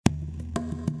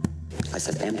I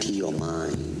said, empty your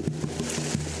mind.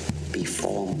 Be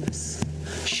formless,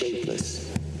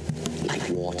 shapeless, like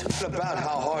water. It's about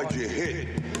how hard you hit.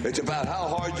 It's about how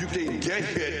hard you can get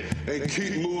hit and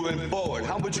keep moving forward.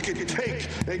 How much you can take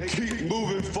and keep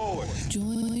moving forward.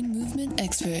 Join movement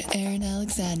expert Aaron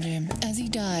Alexander as he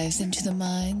dives into the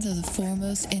minds of the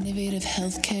foremost innovative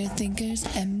healthcare thinkers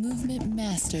and movement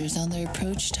masters on their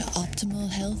approach to optimal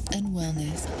health and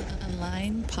wellness.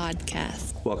 Align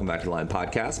Podcast. Welcome back to the Align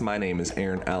Podcast. My name is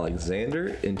Aaron Alexander.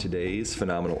 In today's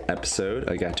phenomenal episode,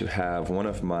 I got to have one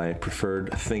of my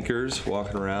preferred thinkers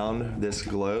walking around this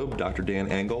globe, Dr.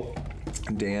 Dan Engle.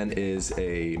 Dan is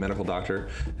a medical doctor,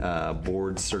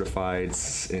 board certified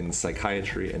in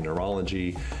psychiatry and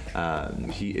neurology.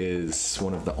 He is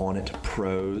one of the Onnit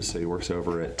pros, so he works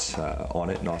over at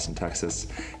Onnit in Austin, Texas,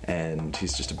 and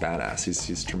he's just a badass.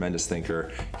 He's a tremendous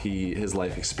thinker. His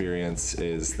life experience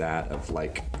is that of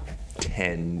like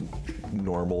 10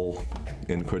 normal,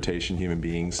 in quotation, human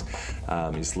beings.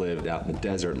 He's lived out in the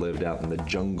desert, lived out in the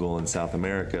jungle in South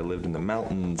America, lived in the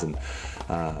mountains, and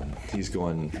he's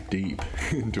going deep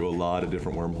into a lot of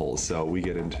different wormholes. So we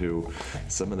get into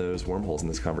some of those wormholes in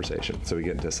this conversation. So we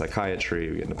get into psychiatry,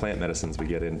 we get into plant medicines, we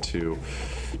get into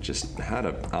just how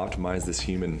to optimize this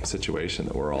human situation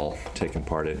that we're all taking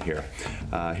part in here.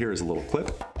 Here is a little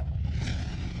clip.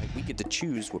 We get to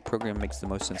choose what program makes the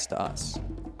most sense to us.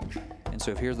 And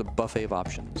so if here's the buffet of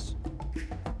options,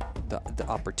 the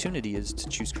opportunity is to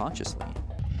choose consciously.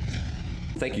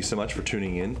 Thank you so much for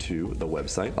tuning in to the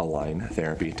website,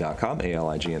 aligntherapy.com,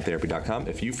 ALIGN-therapy.com.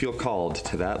 If you feel called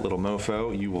to that little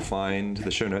mofo, you will find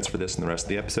the show notes for this and the rest of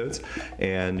the episodes,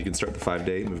 and you can start the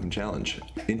 5-day movement challenge,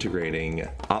 integrating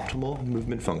optimal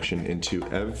movement function into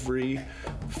every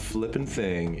flippin'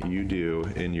 thing you do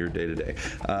in your day-to-day.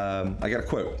 I got a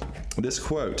quote. This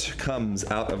quote comes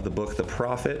out of the book, The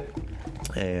Prophet,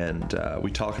 and we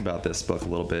talk about this book a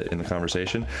little bit in the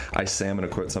conversation. I say I'm going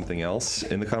to quote something else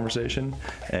in the conversation,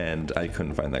 and I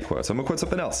couldn't find that quote, so I'm going to quote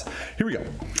something else. Here we go.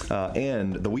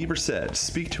 And the weaver said,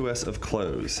 "Speak to us of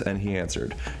clothes." And he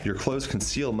answered, "Your clothes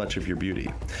conceal much of your beauty,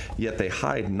 yet they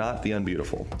hide not the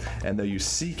unbeautiful. And though you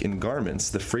seek in garments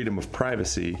the freedom of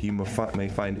privacy, you may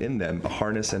find in them a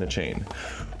harness and a chain.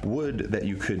 Would that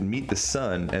you could meet the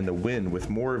sun and the wind with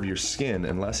more of your skin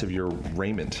and less of your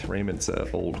raiment." Raiment's an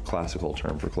old classical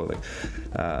term for clothing.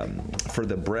 "For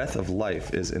the breath of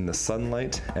life is in the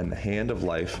sunlight, and the hand of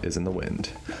life is in the wind."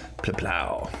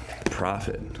 Plow.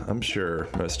 Prophet. I'm sure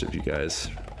most of you guys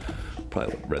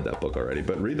probably read that book already,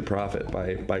 but read The Prophet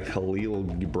by Khalil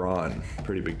Gibran.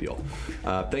 Pretty big deal.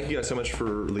 Thank you guys so much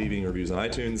for leaving reviews on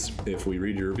iTunes. If we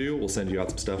read your review, we'll send you out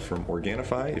some stuff from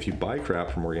Organifi. If you buy crap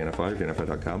from Organifi,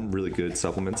 Organifi.com, really good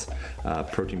supplements,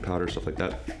 protein powder, stuff like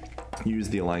that. Use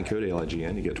the Align code,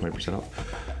 ALIGN, you get 20% off.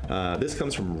 This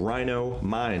comes from Rhino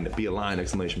Mind, be aligned,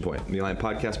 exclamation point. The Align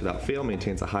Podcast, without fail,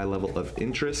 maintains a high level of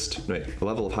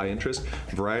high interest,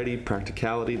 variety,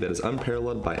 practicality that is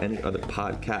unparalleled by any other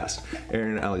podcast.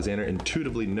 Aaron Alexander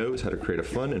intuitively knows how to create a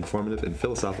fun, informative, and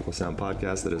philosophical sound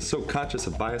podcast that is so conscious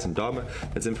of bias and dogma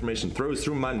that its information throws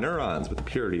through my neurons with the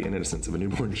purity and innocence of a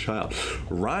newborn child.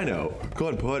 Rhino,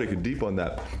 going poetic and deep on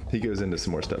that. He goes into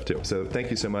some more stuff too. So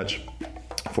thank you so much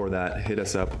for that. Hit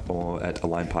us up at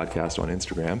Align Podcast on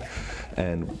Instagram,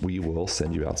 and we will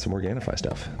send you out some Organifi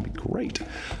stuff. It'd be great.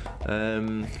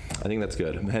 I think that's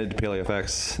good. I'm headed to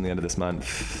PaleoFX in the end of this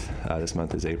month. This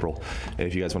month is April.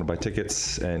 If you guys want to buy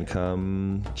tickets and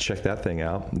come check that thing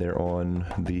out, they're on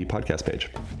the podcast page,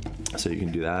 so you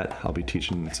can do that. I'll be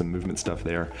teaching some movement stuff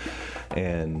there,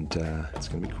 and it's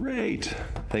going to be great.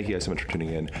 Thank you guys so much for tuning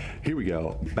in. Here we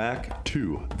go. Back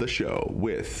to the show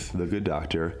with the good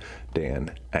doctor,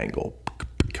 Dan Engle.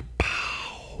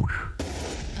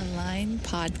 Align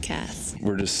Podcast.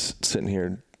 We're just sitting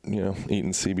here,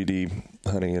 eating CBD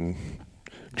honey and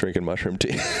drinking mushroom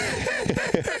tea.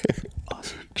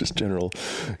 Awesome. Just general.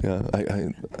 Yeah,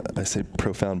 I say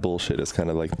profound bullshit is kind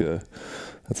of like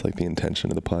that's like the intention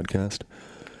of the podcast,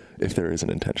 if there is an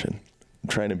intention. I'm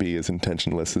trying to be as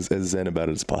intentionless, as zen about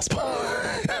it as possible,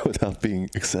 without being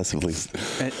excessively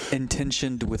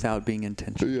Intentioned without being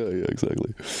intentional. Yeah,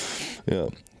 exactly. Yeah.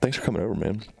 Thanks for coming over,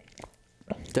 man.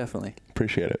 Definitely.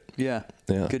 Appreciate it. Yeah.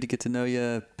 Yeah. Good to get to know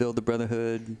you, build the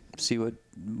brotherhood, see what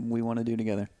we want to do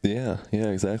together. Yeah,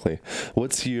 exactly.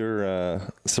 What's your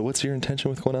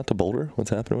intention with going out to Boulder? What's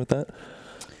happening with that?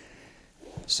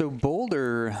 So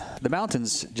Boulder, the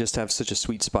mountains just have such a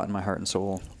sweet spot in my heart and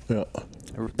soul. Yeah.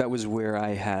 That was where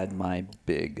I had my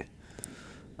big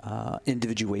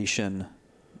individuation,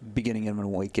 beginning of an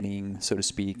awakening, so to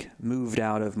speak. Moved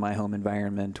out of my home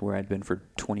environment where I'd been for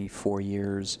 24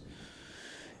 years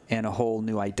and a whole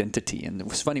new identity. And it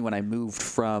was funny when I moved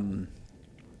from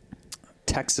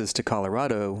Texas to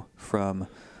Colorado, from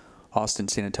Austin,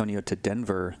 San Antonio to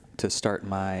Denver to start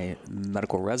my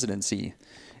medical residency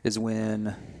is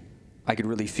when I could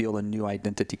really feel a new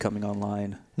identity coming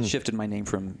online. Shifted my name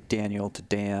from Daniel to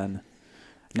Dan.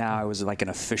 Now I was like an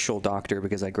official doctor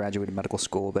because I graduated medical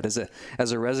school. But as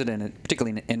a resident,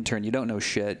 particularly an intern, you don't know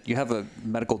shit. You have a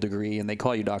medical degree and they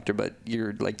call you doctor, but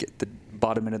you're like at the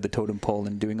bottom end of the totem pole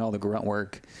and doing all the grunt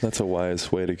work. That's a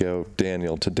wise way to go,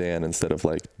 Daniel to Dan, instead of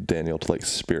like Daniel to like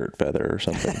Spirit Feather or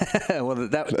something. Well,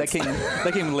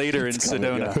 that came later in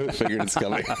Sedona. I figured it's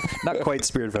coming. Not quite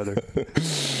Spirit Feather.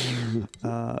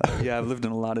 Yeah, I've lived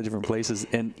in a lot of different places,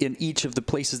 and in each of the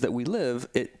places that we live,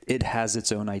 it has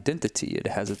its own identity. It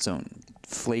has its own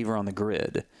flavor on the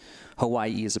grid.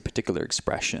 Hawaii is a particular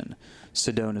expression.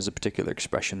 Sedona is a particular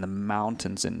expression. The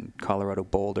mountains in Colorado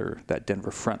Boulder, that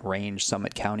Denver Front Range,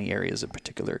 Summit County area is a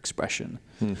particular expression.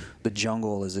 The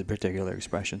jungle is a particular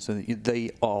expression. So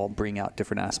they all bring out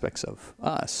different aspects of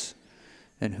us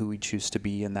and who we choose to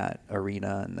be in that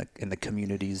arena and the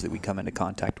communities that we come into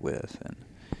contact with.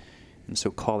 And so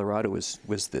Colorado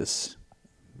was this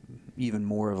even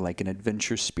more of like an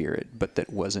adventure spirit, but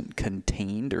that wasn't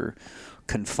contained or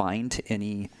confined to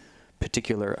any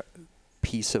particular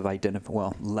piece of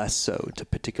less so to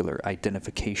particular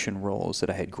identification roles that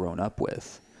I had grown up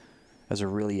with as a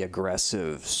really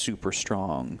aggressive, super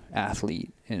strong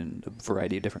athlete in a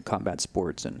variety of different combat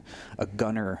sports and a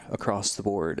gunner across the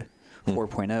board,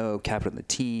 4.0, captain of the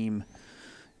team,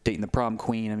 dating the prom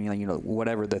queen. I mean, like, you know,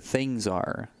 whatever the things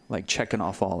are, like checking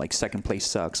off all, like, second place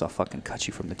sucks, I'll fucking cut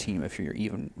you from the team if you're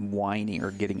even whining or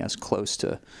getting us close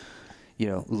to, you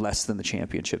know, less than the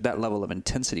championship. That level of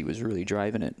intensity was really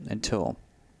driving it until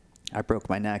I broke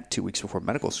my neck 2 weeks before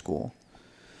medical school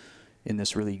in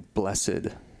this really blessed,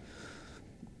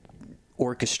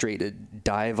 orchestrated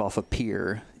dive off a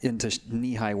pier into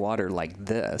knee-high water like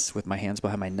this with my hands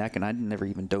behind my neck, and I'd never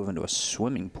even dove into a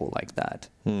swimming pool like that.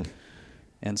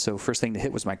 And so first thing to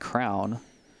hit was my crown,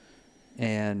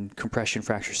 and compression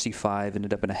fracture C5,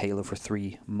 ended up in a halo for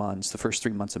 3 months, the first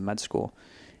 3 months of med school.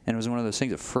 And it was one of those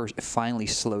things it finally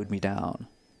slowed me down.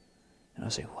 And I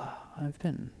was like, wow, I've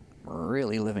been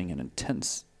really living an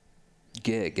intense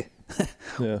gig.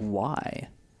 Yeah. Why?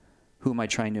 Who am I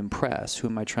trying to impress? Who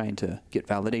am I trying to get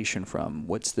validation from?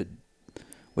 What's the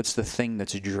thing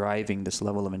that's driving this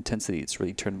level of intensity? It's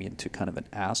really turned me into kind of an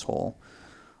asshole,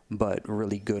 but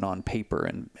really good on paper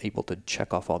and able to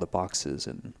check off all the boxes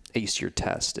and ace your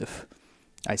test if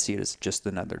I see it as just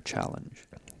another challenge.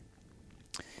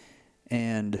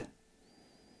 And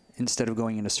instead of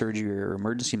going into surgery or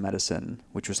emergency medicine,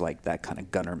 which was like that kind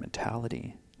of gunner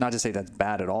mentality, not to say that's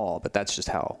bad at all, but that's just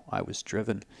how I was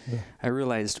driven. Yeah. I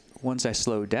realized once I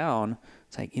slowed down,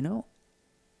 it's like, you know,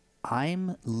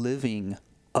 I'm living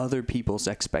other people's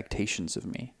expectations of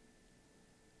me.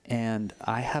 And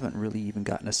I haven't really even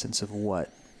gotten a sense of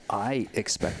what I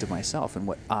expect of myself and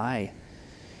what I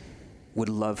would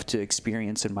love to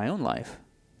experience in my own life.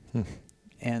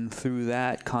 And through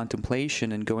that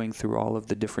contemplation and going through all of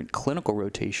the different clinical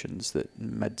rotations that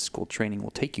med school training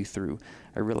will take you through,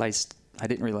 I realized I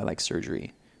didn't really like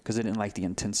surgery because I didn't like the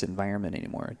intense environment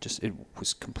anymore. It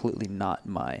was completely not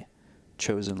my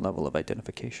chosen level of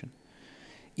identification.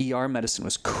 ER medicine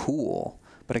was cool,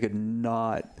 but I could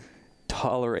not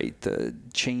tolerate the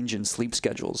change in sleep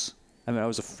schedules. I mean, I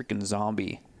was a freaking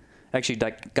zombie. I actually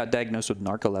got diagnosed with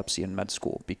narcolepsy in med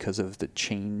school because of the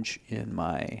change in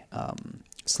my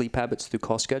sleep habits through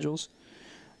call schedules.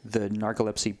 The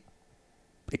narcolepsy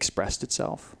expressed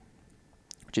itself,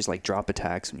 which is like drop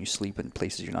attacks when you sleep in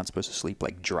places you're not supposed to sleep,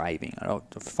 like driving. I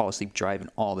don't fall asleep driving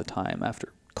all the time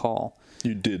after call.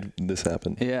 You did this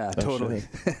happen? Yeah, totally.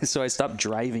 So I stopped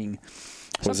driving.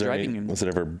 Was it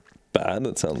ever bad?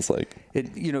 It sounds like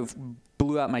it. You know,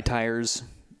 blew out my tires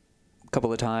a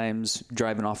couple of times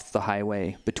driving off the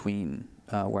highway between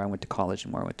where I went to college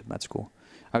and where I went to med school.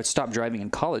 I would stop driving in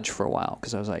college for a while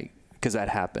because that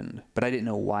happened, but I didn't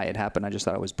know why it happened. I just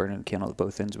thought I was burning a candle at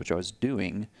both ends, which I was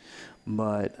doing,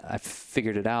 but I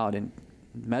figured it out in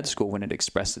med school when it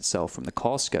expressed itself from the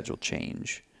call schedule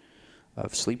change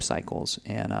of sleep cycles.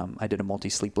 And I did a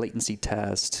multi-sleep latency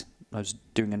test. I was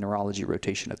doing a neurology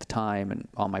rotation at the time, and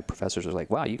all my professors were like,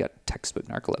 wow, you got textbook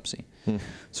narcolepsy.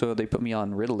 So they put me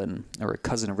on Ritalin, or a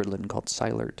cousin of Ritalin called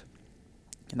Cylert,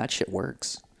 and that shit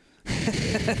works.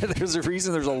 There's a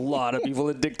reason there's a lot of people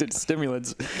addicted to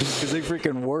stimulants, because they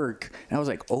freaking work. And I was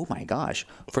like, oh my gosh,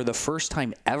 for the first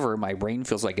time ever, my brain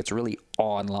feels like it's really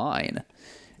online.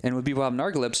 And when people have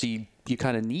narcolepsy, you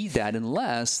kind of need that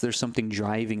unless there's something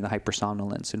driving the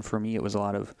hypersomnolence. And for me, it was a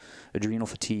lot of adrenal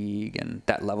fatigue and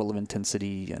that level of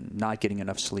intensity and not getting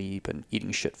enough sleep and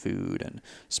eating shit food and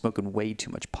smoking way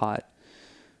too much pot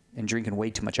and drinking way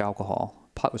too much alcohol.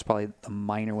 Pot was probably a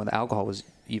minor one. The alcohol was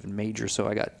even major. So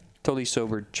I got totally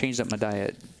sober, changed up my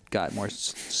diet, got more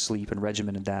sleep and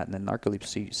regimented that, and then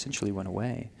narcolepsy essentially went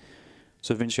away.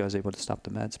 So eventually I was able to stop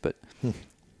the meds. But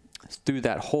through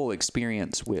that whole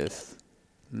experience with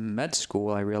med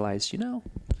school, I realized,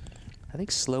 I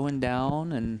think slowing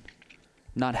down and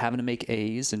not having to make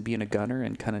A's and being a gunner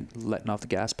and kind of letting off the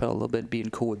gas pedal a little bit, being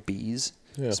cool with bees,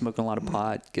 smoking a lot of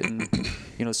pot, getting,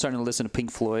 starting to listen to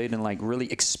Pink Floyd and like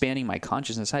really expanding my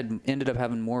consciousness. I ended up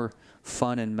having more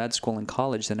fun in med school and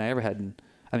college than I ever had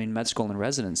med school and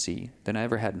residency than I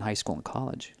ever had in high school and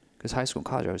college. Because high school and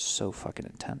college, I was so fucking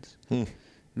intense.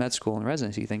 Med school and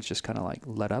residency, things just kind of like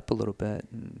let up a little bit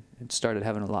and started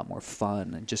having a lot more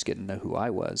fun and just getting to know who I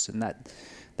was. And that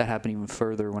happened even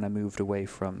further when I moved away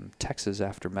from Texas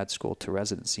after med school to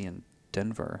residency in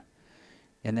Denver.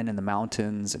 And then in the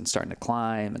mountains and starting to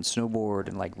climb and snowboard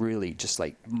and like really just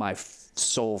like my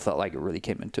soul felt like it really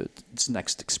came into its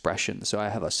next expression. So I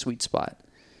have a sweet spot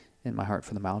in my heart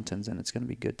for the mountains, and it's going to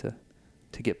be good to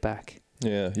get back.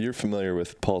 Yeah, you're familiar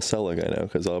with Paul Selig, I know,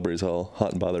 because Aubrey's all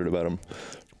hot and bothered about him.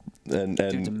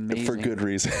 And for good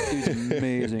reason. Dude's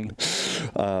amazing.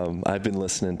 I've been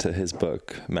listening to his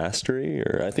book, Mastery,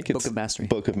 or I think it's Book of Mastery.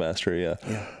 Book of Mastery, yeah.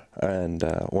 And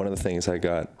one of the things I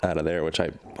got out of there, which I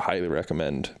highly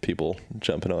recommend people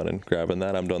jumping on and grabbing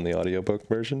that. I'm doing the audiobook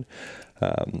version.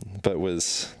 But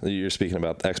you're speaking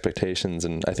about expectations,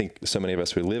 and I think so many of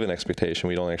us, we live in expectation,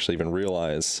 we don't actually even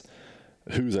realize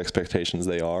whose expectations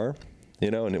they are.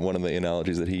 And one of the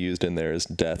analogies that he used in there is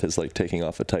death is like taking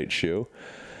off a tight shoe.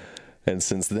 And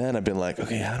since then, I've been like,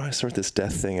 okay, how do I sort this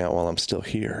death thing out while I'm still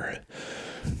here?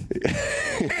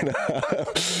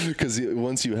 Because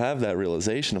once you have that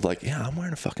realization of like, yeah, I'm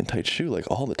wearing a fucking tight shoe like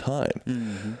all the time.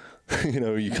 Mm-hmm.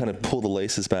 You kind of pull the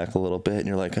laces back a little bit and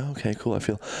you're like, oh, okay, cool. I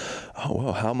feel, oh,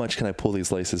 wow, how much can I pull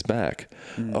these laces back?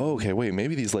 Mm-hmm. Oh, okay, wait,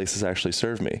 maybe these laces actually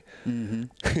serve me.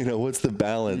 Mm-hmm. What's the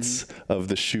balance of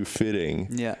the shoe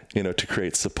fitting, to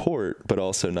create support, but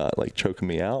also not like choking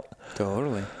me out?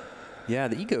 Totally. Yeah,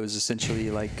 the ego is essentially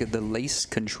like the lace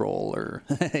control, or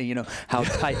how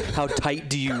tight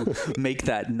do you make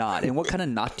that knot, and what kind of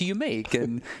knot do you make,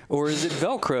 or is it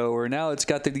Velcro, or now it's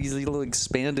got these little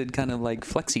expanded kind of like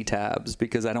flexi tabs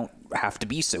because I don't have to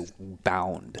be so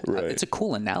bound. Right. It's a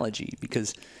cool analogy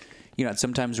because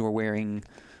sometimes we're wearing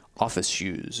office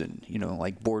shoes and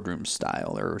like boardroom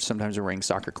style, or sometimes we're wearing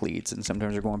soccer cleats, and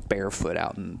sometimes we're going barefoot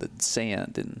out in the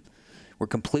sand, and we're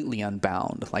completely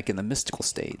unbound, like in the mystical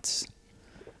states.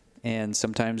 And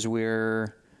sometimes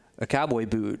we're a cowboy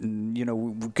boot, and,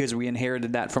 because we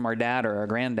inherited that from our dad or our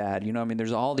granddad,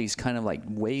 there's all these kind of like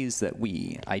ways that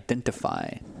we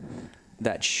identify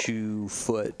that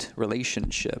shoe-foot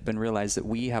relationship and realize that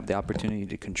we have the opportunity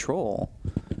to control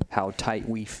how tight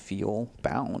we feel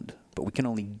bound. But we can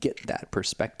only get that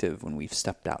perspective when we've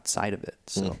stepped outside of it.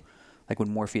 So like when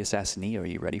Morpheus asked Neo, are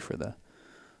you ready for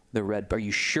the red? Are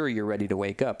you sure you're ready to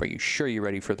wake up? Are you sure you're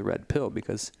ready for the red pill?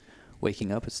 Because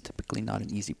waking up is typically not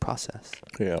an easy process.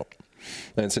 Yeah.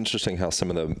 And it's interesting how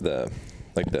some of the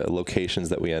locations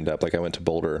that we end up, like I went to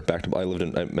Boulder,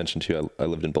 I mentioned to you, I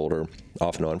lived in Boulder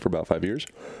off and on for about 5 years.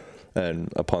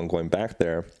 And upon going back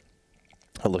there,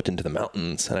 I looked into the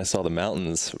mountains and I saw the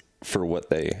mountains for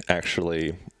what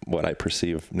I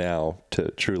perceive now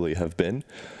to truly have been,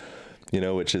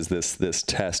 which is this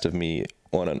test of me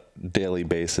on a daily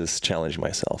basis challenging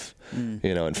myself,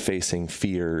 and facing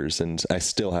fears. And I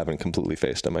still haven't completely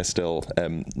faced them. I still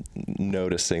am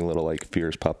noticing little like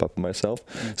fears pop up in myself,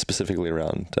 specifically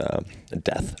around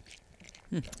death.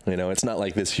 It's not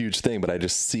like this huge thing, but I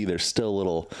just see there's still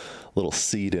a little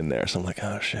seed in there. So I'm like,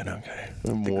 oh shit, okay.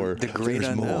 The great there's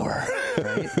unknown, more.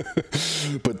 Right?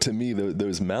 But to me,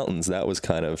 those mountains, that was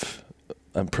kind of,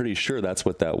 I'm pretty sure that's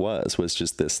what that was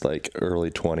just this like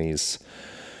early 20s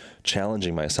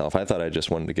challenging myself. I thought I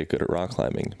just wanted to get good at rock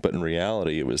climbing, but in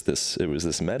reality, it was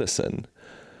this medicine,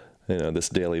 this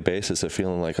daily basis of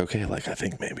feeling like, okay, like I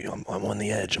think maybe I'm on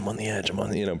the edge, I'm on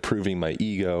the, proving my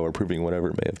ego or proving whatever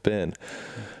it may have been.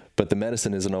 But the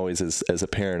medicine isn't always as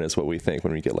apparent as what we think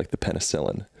when we get like the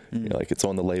penicillin. Like it's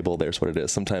on the label, there's what it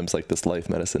is. Sometimes like this life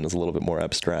medicine is a little bit more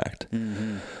abstract.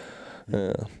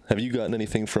 Have you gotten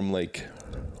anything from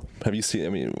have you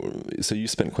seen, so you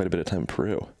spent quite a bit of time in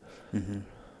Peru.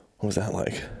 What was that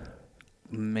like?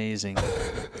 Amazing.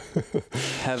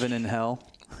 Heaven and hell.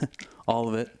 All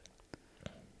of it.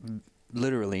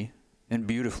 Literally and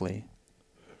beautifully.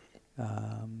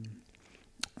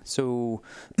 So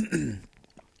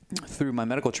through my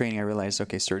medical training, I realized,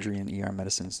 okay, surgery and ER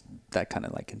medicine's that kind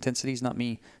of like intensity is not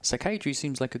me. Psychiatry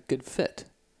seems like a good fit.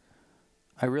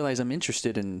 I realize I'm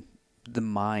interested in the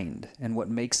mind and what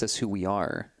makes us who we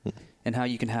are, and how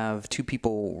you can have two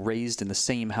people raised in the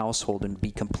same household and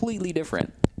be completely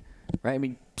different, right? I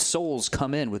mean, souls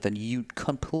come in with a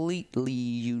completely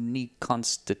unique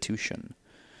constitution,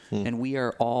 and we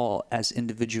are all as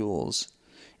individuals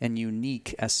and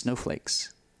unique as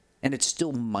snowflakes. And it's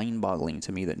still mind-boggling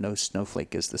to me that no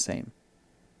snowflake is the same.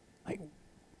 Like,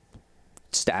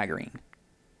 staggering.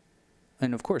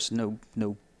 And of course, no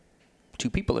two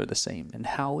people are the same. And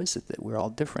how is it that we're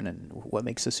all different, and what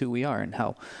makes us who we are, and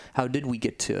how did we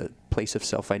get to a place of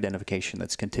self-identification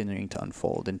that's continuing to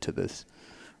unfold into this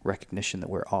recognition that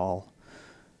we're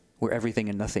everything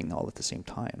and nothing all at the same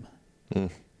time.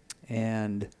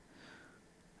 And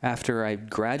after I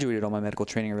graduated all my medical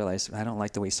training, I realized I don't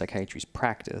like the way psychiatry is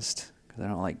practiced, because I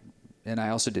don't like, and I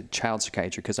also did child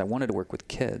psychiatry because I wanted to work with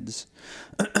kids,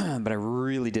 but I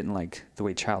really didn't like the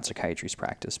way child psychiatry is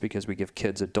practiced, because we give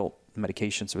kids adult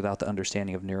medications without the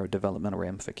understanding of neurodevelopmental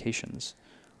ramifications.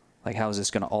 Like, how is this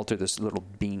going to alter this little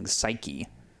being's psyche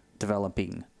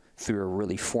developing through a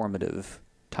really formative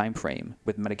time frame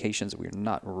with medications that we're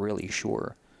not really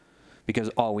sure, because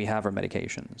all we have are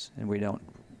medications, and we don't.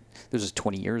 This is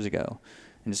 20 years ago,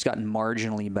 and it's gotten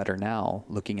marginally better now,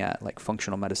 looking at like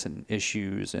functional medicine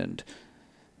issues and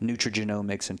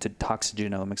nutrigenomics and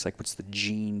toxigenomics, like what's the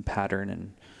gene pattern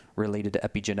and related to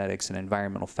epigenetics and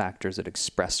environmental factors that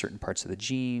express certain parts of the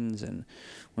genes, and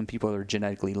when people are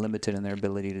genetically limited in their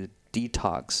ability to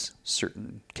detox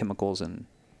certain chemicals and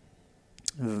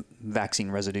vaccine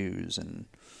residues and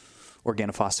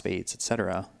organophosphates,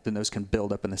 etc., then those can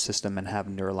build up in the system and have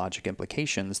neurologic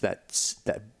implications that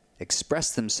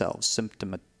express themselves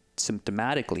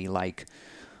symptomatically, like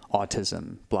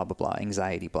autism, blah, blah, blah,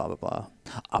 anxiety, blah, blah, blah.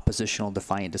 Oppositional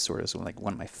defiant disorders, like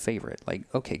one of my favorite. Like,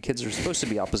 okay, kids are supposed to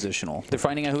be oppositional. They're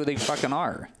finding out who they fucking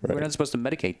are. Right. We're not supposed to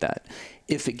medicate that.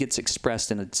 If it gets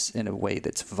expressed in a way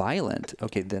that's violent,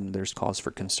 okay, then there's cause for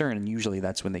concern. And usually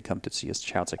that's when they come to see a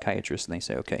child psychiatrist and they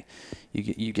say, okay,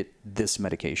 you get this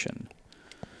medication.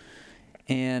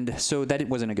 And so that it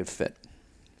wasn't a good fit.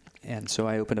 And so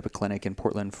I opened up a clinic in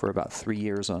Portland for about 3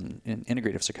 years in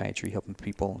integrative psychiatry, helping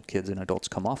people, kids and adults,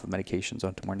 come off of medications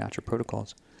onto more natural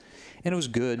protocols. And it was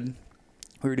good.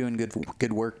 We were doing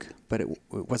good work, but it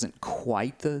wasn't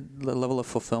quite the level of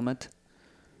fulfillment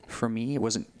for me. It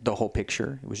wasn't the whole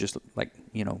picture. It was just like,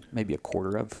 maybe a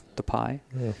quarter of the pie.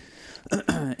 Yeah.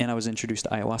 And I was introduced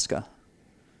to ayahuasca.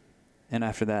 And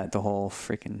after that, the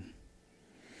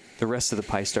rest of the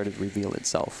pie started to reveal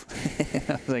itself.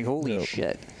 I was like, holy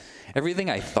shit. Everything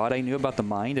I thought I knew about the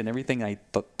mind and everything I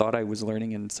thought I was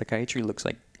learning in psychiatry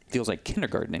feels like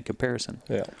kindergarten in comparison.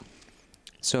 Yeah.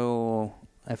 So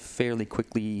I fairly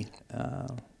quickly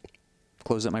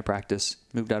closed up my practice,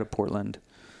 moved out of Portland,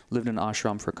 lived in an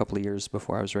ashram for a couple of years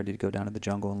before I was ready to go down to the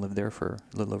jungle, and lived there for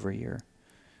a little over a year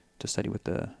to study with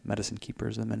the medicine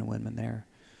keepers, the men and women there.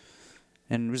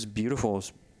 And it was beautiful. It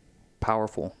was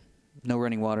powerful. No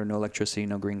running water, no electricity,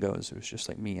 no gringos. It was just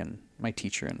like me and my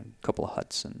teacher and a couple of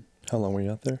huts. And how long were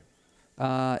you out there?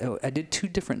 I did 2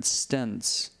 different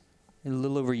stints in a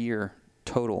little over a year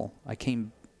total. I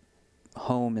came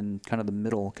home in kind of the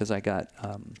middle because I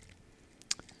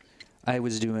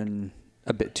was doing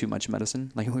a bit too much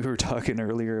medicine. Like we were talking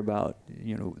earlier about,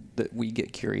 that we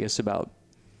get curious about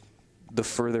the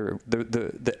further,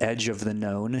 the edge of the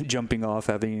known, jumping off,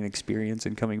 having an experience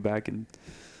and coming back and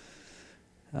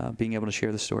being able to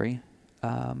share the story.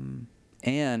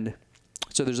 And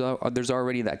so there's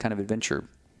already that kind of adventure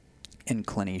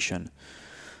inclination.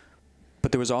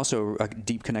 But there was also a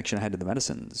deep connection I had to the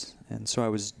medicines. And so I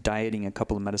was dieting a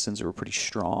couple of medicines that were pretty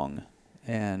strong.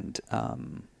 And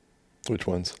which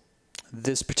ones?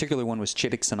 This particular one was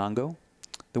Chiricsanango.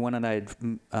 The one that I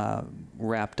had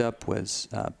wrapped up was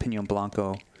Piñon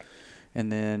Blanco. And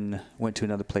then went to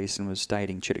another place and was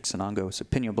dieting Chiricsanango. So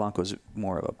Piñon Blanco is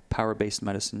more of a power-based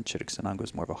medicine. Chiricsanango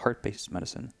is more of a heart-based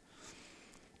medicine.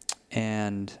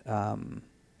 And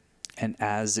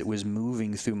as it was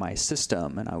moving through my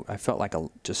system, and I felt like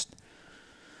just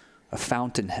a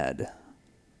fountainhead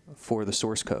for the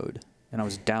source code. And I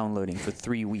was downloading for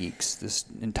 3 weeks this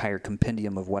entire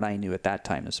compendium of what I knew at that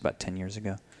time, this was about 10 years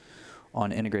ago,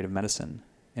 on integrative medicine.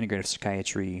 Integrative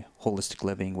psychiatry, holistic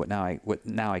living, what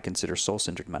now I consider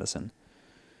soul-centered medicine.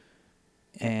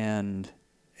 And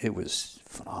it was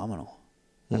phenomenal.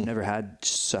 I've never had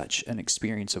such an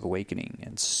experience of awakening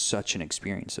and such an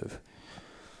experience of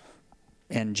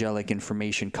angelic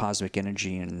information, cosmic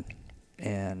energy, and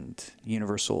and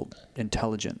universal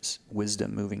intelligence,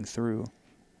 wisdom moving through.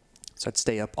 So I'd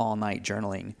stay up all night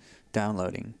journaling,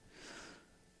 downloading,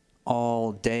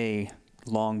 all day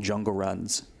long jungle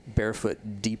runs, barefoot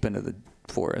deep into the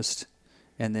forest,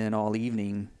 and then all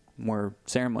evening more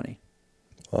ceremony.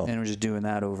 Wow. And we're just doing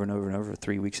that over and over and over for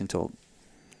 3 weeks until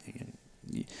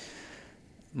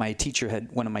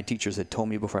one of my teachers had told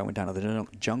me before I went down to the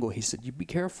jungle, he said, you be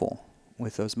careful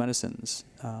with those medicines,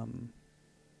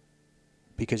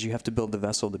 because you have to build the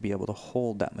vessel to be able to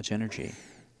hold that much energy.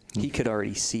 He could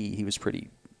already see, he was pretty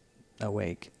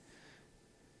awake,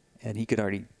 and he could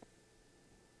already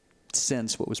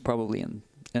sense what was probably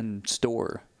in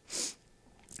store.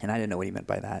 And I didn't know what he meant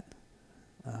by that.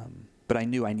 But I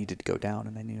knew I needed to go down,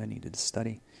 and I knew I needed to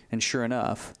study. And sure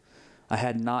enough, I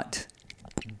had not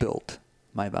built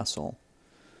my vessel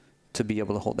to be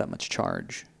able to hold that much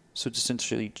charge. So it's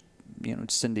essentially,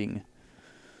 sending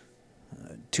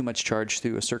too much charge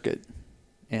through a circuit,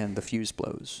 and the fuse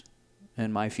blows,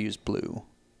 and my fuse blew,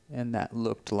 and that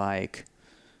looked like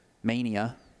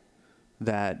mania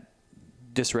that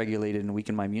dysregulated and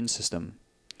weakened my immune system.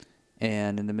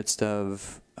 And in the midst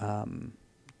of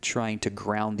trying to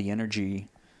ground the energy,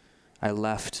 I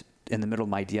left in the middle of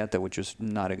my dieta, which was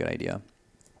not a good idea,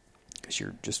 because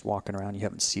you're just walking around, you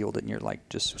haven't sealed it, and you're like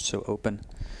just so open.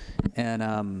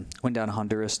 And went down to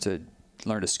Honduras to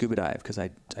learn to scuba dive, because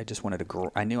I just wanted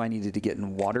to I knew I needed to get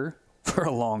in water for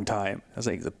a long time. I was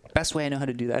like, the best way I know how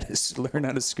to do that is learn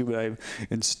how to scuba dive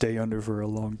and stay under for a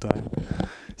long time.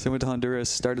 So I went to Honduras,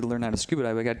 started to learn how to scuba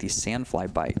dive. I got these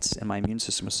sandfly bites, and my immune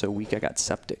system was so weak I got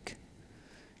septic.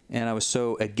 And I was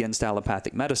so against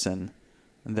allopathic medicine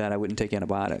that I wouldn't take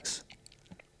antibiotics.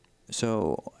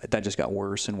 So that just got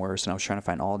worse and worse, and I was trying to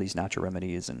find all these natural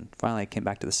remedies, and finally I came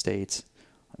back to the States,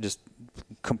 just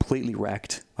completely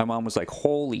wrecked. My mom was like,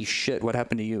 holy shit, what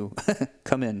happened to you?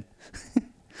 Come in.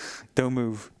 Don't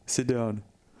move. Sit down.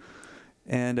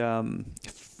 And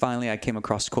finally I came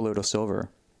across colloidal silver,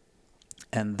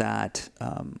 and that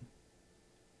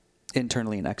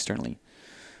internally and externally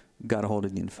got a hold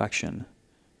of the infection.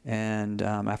 And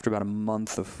after about a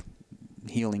month of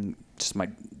healing, just my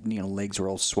legs were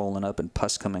all swollen up and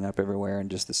pus coming up everywhere, and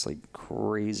just this like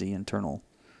crazy internal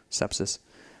sepsis.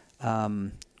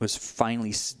 Was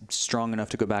finally strong enough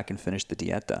to go back and finish the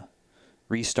dieta,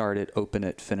 restart it, open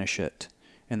it, finish it.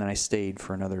 And then I stayed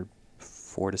for another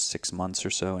 4 to 6 months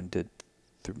or so and did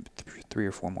 3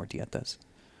 or 4 more dietas.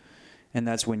 And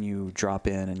that's when you drop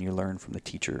in and you learn from the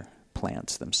teacher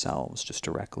plants themselves, just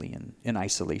directly in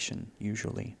isolation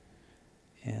usually.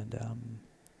 And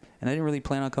I didn't really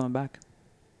plan on coming back.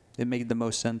 It made the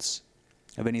most sense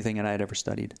of anything that I had ever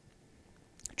studied.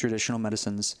 Traditional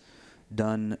medicines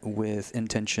done with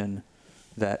intention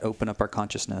that open up our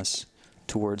consciousness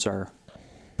towards our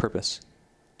purpose,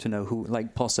 to know who,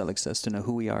 like Paul Selig says, to know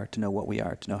who we are, to know what we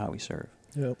are, to know how we serve.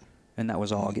 Yep. And that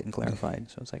was all getting clarified.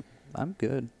 So it's like, I'm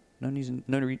good. No reason,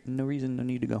 no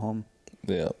need to go home.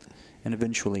 Yeah. And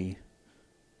eventually,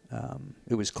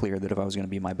 it was clear that if I was going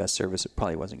to be my best service, it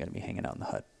probably wasn't going to be hanging out in the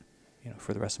hut,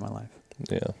 for the rest of my life.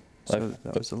 Yeah. So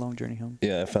that was a long journey home.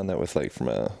 Yeah, I found that with from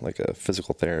a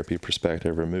physical therapy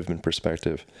perspective or a movement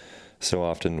perspective, so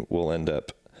often we'll end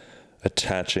up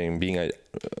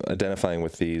identifying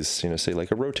with these, say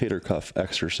like a rotator cuff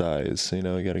exercise. You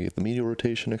got to get the medial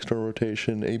rotation, external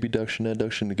rotation, abduction,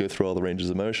 adduction, to go through all the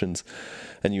ranges of motions.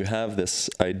 And you have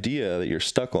this idea that you're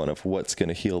stuck on of what's going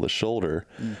to heal the shoulder.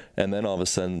 And then all of a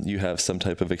sudden you have some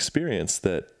type of experience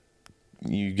that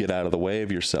you get out of the way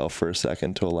of yourself for a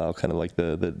second to allow kind of like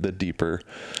the deeper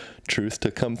truth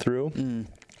to come through.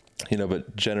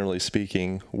 But generally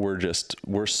speaking,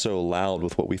 we're so loud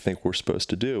with what we think we're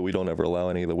supposed to do. We don't ever allow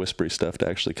any of the whispery stuff to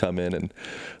actually come in, and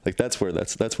like that's where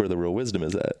the real wisdom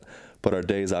is at. But our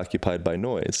day is occupied by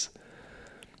noise.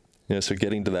 So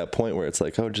getting to that point where it's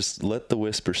like, oh, just let the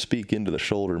whisper speak into the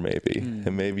shoulder, maybe,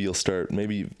 and maybe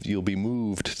you'll be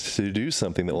moved to do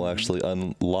something that will actually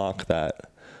unlock that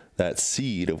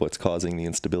seed of what's causing the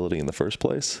instability in the first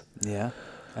place. Yeah,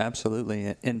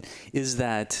 absolutely. And is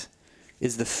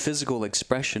the physical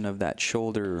expression of that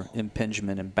shoulder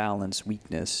impingement, imbalance,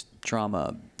 weakness,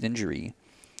 trauma, injury,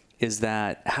 is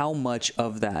that how much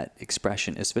of that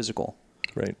expression is physical,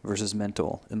 right, versus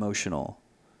mental, emotional,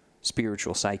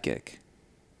 spiritual, psychic,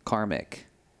 karmic,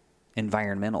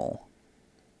 environmental?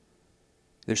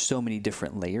 There's so many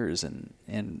different layers,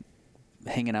 and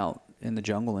hanging out in the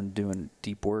jungle and doing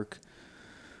deep work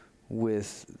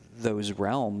with those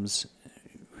realms,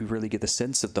 we really get the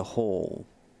sense of the whole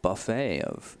buffet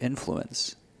of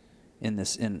influence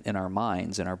in our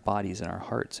minds, in our bodies, in our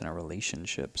hearts, in our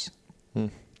relationships.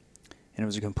 And it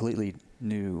was a completely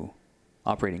new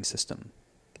operating system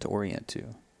to orient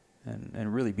to,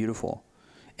 and really beautiful.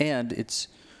 And it's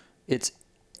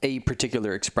a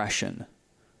particular expression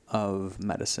of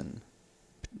medicine,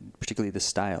 particularly the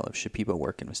style of Shipibo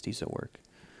work and Mestizo work.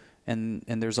 And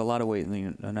there's a lot of ways.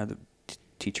 Another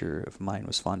teacher of mine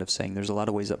was fond of saying there's a lot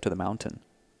of ways up to the mountain.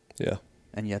 Yeah.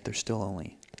 And yet there's still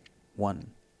only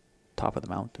one top of the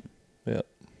mountain. Yeah.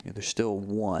 There's still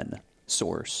one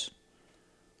source.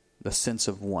 The sense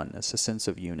of oneness, a sense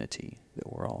of unity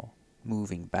that we're all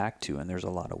moving back to, and there's a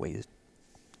lot of ways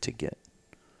to get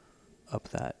up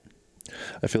that.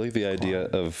 I feel like the idea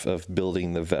of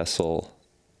building the vessel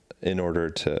in order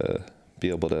to be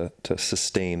able to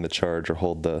sustain the charge or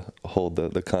hold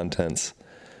the contents,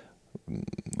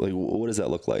 like what does that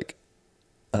look like?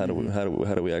 How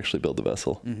do we actually build the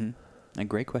vessel? Mm-hmm. A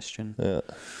great question. Yeah.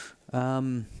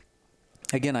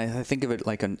 Again, I think of it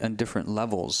like on different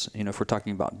levels. If we're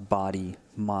talking about body,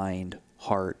 mind,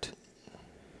 heart,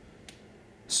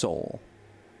 soul,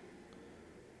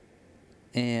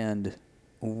 and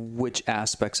which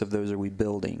aspects of those are we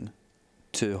building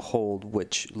to hold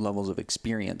which levels of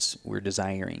experience we're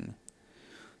desiring.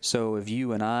 So if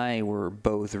you and I were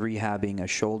both rehabbing a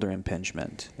shoulder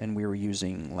impingement and we were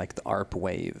using like the ARP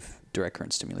wave, direct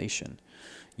current stimulation,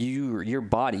 your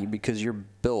body, because you're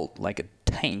built like a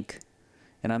tank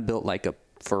and I'm built like a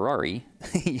Ferrari,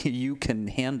 you can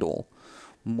handle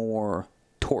more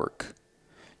torque.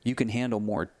 You can handle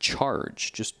more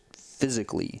charge just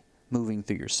physically moving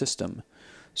through your system.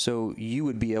 So you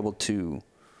would be able to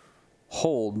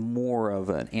hold more of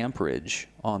an amperage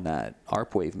on that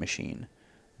ARP wave machine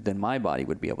than my body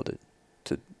would be able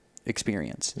to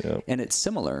experience. Yep. And it's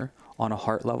similar on a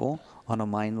heart level, on a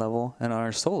mind level, and on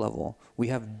our soul level. We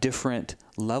have different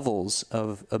levels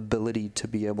of ability to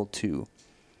be able to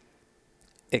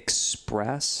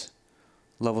express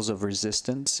levels of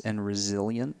resistance and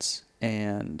resilience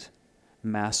and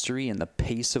mastery and the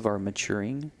pace of our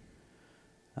maturing,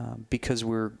 because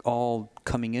we're all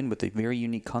coming in with a very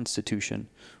unique constitution,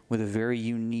 with a very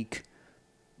unique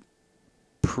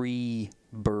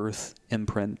pre-birth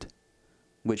imprint,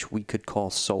 which we could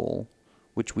call soul,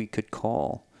 which we could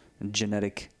call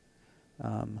genetic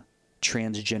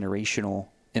transgenerational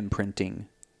imprinting,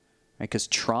 right? Because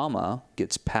trauma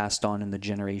gets passed on in the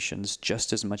generations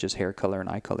just as much as hair color and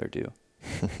eye color do.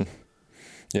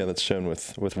 Yeah, that's shown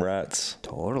with rats.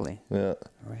 Totally. Yeah.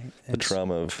 Right. The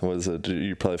trauma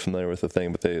you're probably familiar with the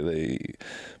thing, but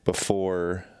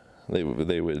before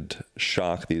they would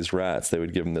shock these rats, they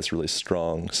would give them this really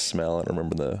strong smell. I don't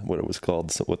remember what it was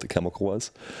called, what the chemical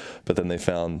was, but then they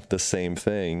found the same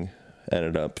thing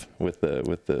ended up with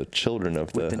the children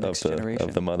of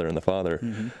the mother and the father.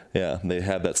 Mm-hmm. Yeah, they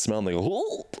have that smell and they go,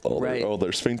 all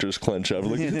their sphincters clench up,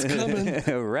 like it's coming.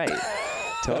 Right.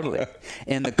 Totally.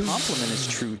 And the complement is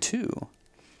true too.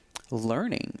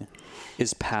 Learning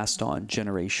is passed on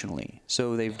generationally.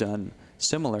 So they've done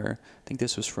similar. I think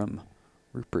this was from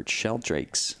Rupert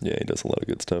Sheldrake's. Yeah, he does a lot of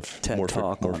good stuff. TED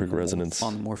Talk morphic resonance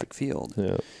on the morphic field.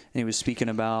 Yeah. And he was speaking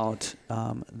about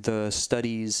the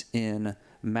studies in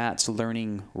Matt's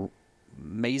learning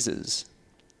mazes.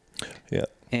 Yeah.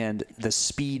 And the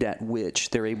speed at which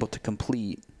they're able to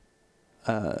complete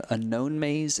a known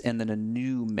maze and then a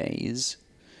new maze,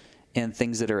 and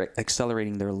things that are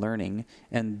accelerating their learning,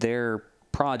 and their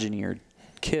progeny or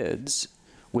kids,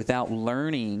 without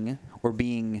learning or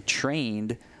being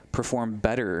trained, perform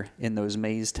better in those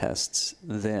maze tests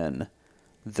than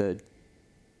the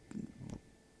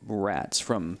rats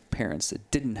from parents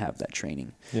that didn't have that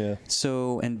training. Yeah.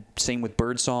 So, and same with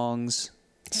bird songs.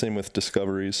 Same with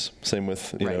discoveries. Same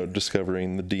with,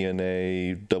 discovering the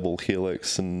DNA, double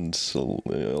helix, and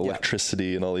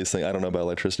electricity and all these things. I don't know about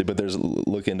electricity, but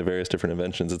look into various different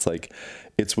inventions. It's like,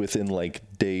 it's within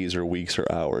like days or weeks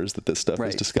or hours that this stuff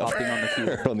is discovered. Popping on the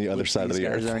field. On the other side of the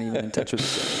earth. These guys aren't even in touch with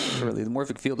each other. Really, the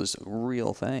morphic field is a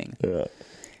real thing. Yeah.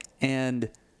 And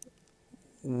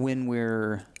when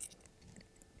we're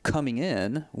coming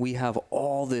in, we have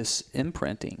all this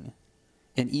imprinting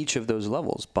in each of those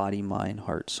levels: body, mind,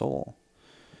 heart, soul.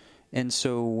 And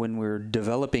so when we're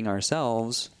developing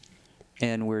ourselves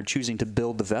and we're choosing to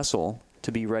build the vessel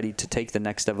to be ready to take the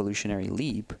next evolutionary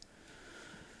leap,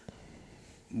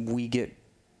 we get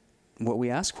what we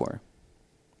ask for.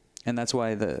 And that's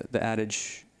why the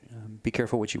adage, be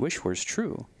careful what you wish for, is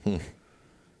true.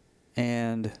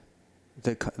 And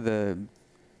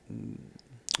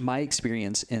my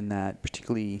experience in that,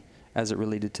 particularly as it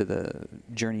related to the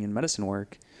journey in medicine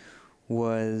work,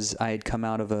 was I had come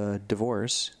out of a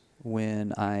divorce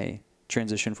when I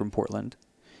transitioned from Portland,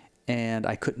 and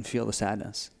I couldn't feel the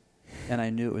sadness, and I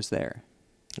knew it was there.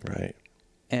 Right.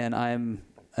 And I'm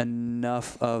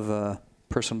enough of a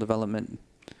personal development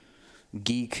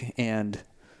geek and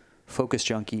focus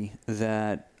junkie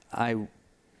that I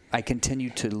continue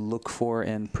to look for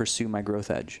and pursue my growth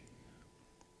edge.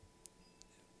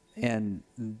 And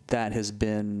that has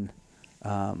been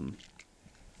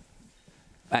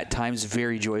at times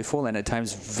very joyful and at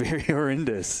times very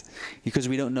horrendous, because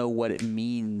we don't know what it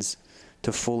means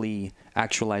to fully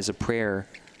actualize a prayer.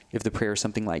 If the prayer is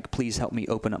something like, please help me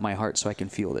open up my heart so I can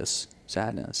feel this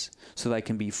sadness, so that I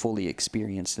can be fully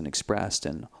experienced and expressed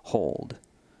and whole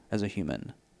as a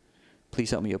human.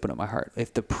 Please help me open up my heart.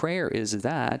 If the prayer is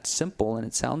that simple and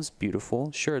it sounds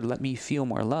beautiful, sure, let me feel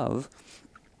more love.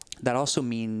 That also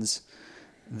means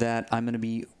that I'm going to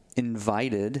be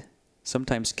invited,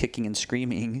 sometimes kicking and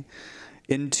screaming,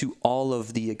 into all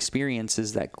of the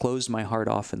experiences that closed my heart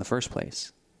off in the first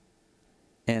place.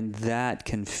 And that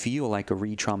can feel like a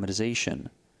re-traumatization,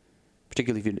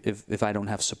 particularly if I don't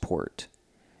have support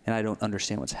and I don't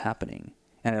understand what's happening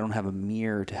and I don't have a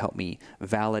mirror to help me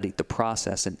validate the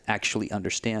process and actually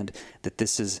understand that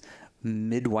this is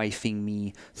midwifing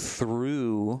me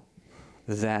through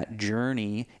that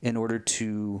journey in order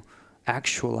to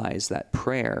actualize that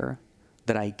prayer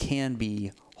that I can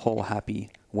be whole,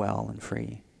 happy, well, and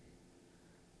free.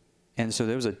 And so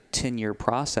there was a 10-year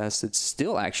process that's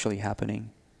still actually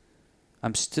happening.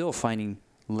 I'm still finding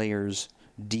layers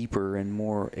deeper and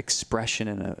more expression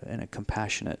in a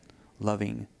compassionate,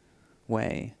 loving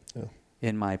way. Yeah.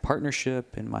 In my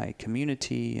partnership, in my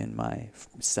community, in my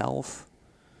self.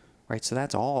 Right? So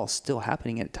that's all still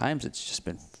happening. At times it's just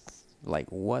been like,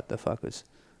 what the fuck was...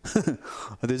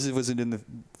 this wasn't in the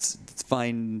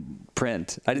fine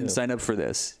print. I didn't sign up for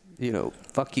this.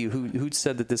 Fuck you. Who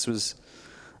said that this was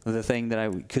the thing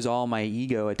that because all my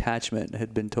ego attachment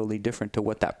had been totally different to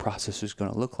what that process was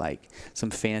going to look like. Some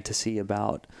fantasy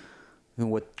about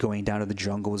what going down to the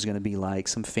jungle was going to be like.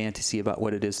 Some fantasy about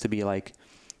what it is to be like,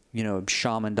 a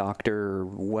shaman doctor or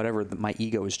whatever that my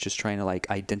ego was just trying to like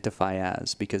identify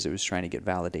as, because it was trying to get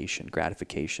validation,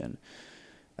 gratification,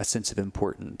 a sense of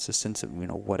importance, a sense of,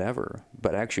 whatever.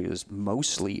 But actually it was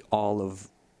mostly all of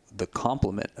the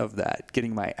complement of that,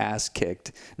 getting my ass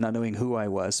kicked, not knowing who I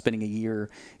was, spending a year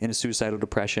in a suicidal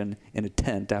depression in a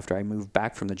tent after I moved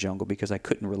back from the jungle because I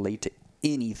couldn't relate to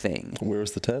anything. Where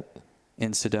was the tent?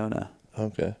 In Sedona.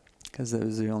 Okay. Because that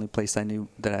was the only place I knew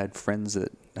that I had friends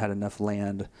that had enough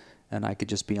land and I could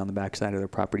just be on the backside of their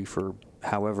property for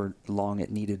however long it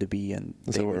needed to be. And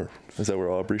is that where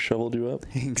Aubrey shoveled you up?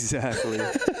 Exactly.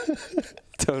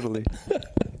 Totally.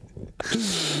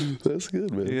 That's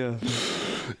good, man. Yeah.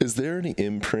 Is there any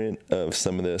imprint of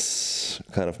some of this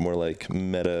kind of more like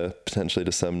meta, potentially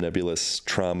to some nebulous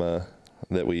trauma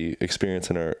that we experience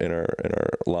in our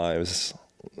lives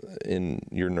in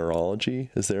your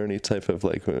neurology? Is there any type of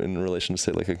like, in relation to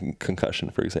say like a concussion,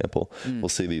 for example, we'll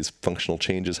see these functional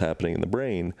changes happening in the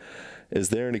brain. Is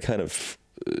there any kind of,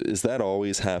 is that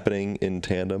always happening in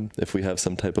tandem? If we have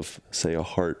some type of, say, a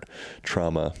heart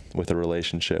trauma with a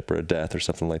relationship or a death or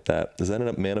something like that, does that end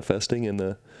up manifesting in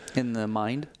the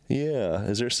mind? Yeah.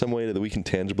 Is there some way that we can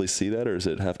tangibly see that, or does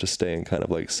it have to stay in kind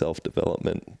of like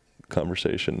self-development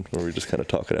conversation where we just kind of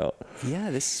talk it out?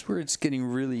 Yeah, this is where it's getting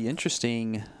really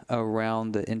interesting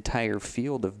around the entire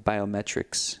field of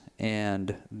biometrics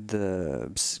and the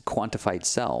quantified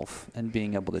self and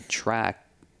being able to track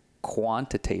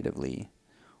quantitatively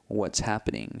what's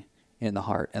happening in the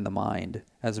heart and the mind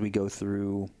as we go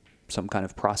through some kind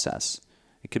of process.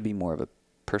 It could be more of a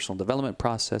personal development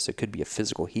process. It could be a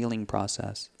physical healing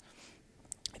process.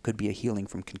 It could be a healing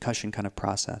from concussion kind of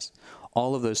process.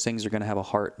 All of those things are going to have a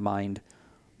heart, mind,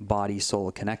 body,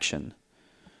 soul connection.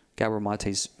 Gabor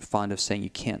Mate's fond of saying you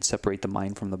can't separate the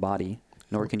mind from the body,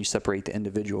 nor can you separate the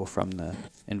individual from the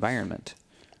environment.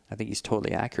 I think he's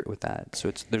totally accurate with that.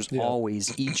 So there's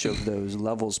always each of those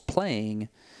levels playing.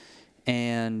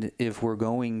 And if we're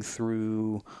going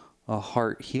through a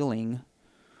heart healing,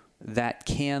 that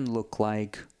can look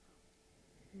like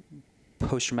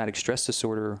post-traumatic stress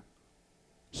disorder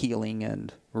healing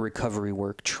and recovery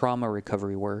work, trauma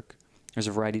recovery work. There's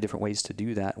a variety of different ways to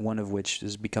do that, one of which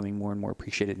is becoming more and more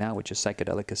appreciated now, which is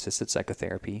psychedelic-assisted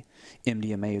psychotherapy.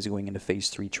 MDMA is going into phase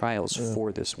 3 trials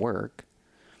for this work.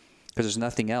 Because there's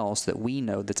nothing else that we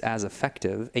know that's as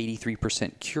effective.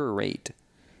 83% cure rate,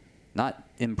 not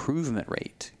improvement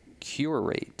rate, cure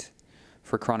rate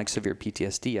for chronic severe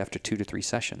PTSD after 2 to 3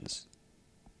 sessions.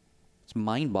 It's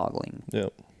mind-boggling.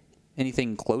 Yep.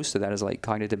 Anything close to that is like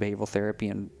cognitive behavioral therapy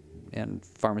and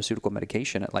pharmaceutical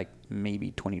medication at like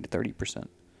maybe 20 to 30%.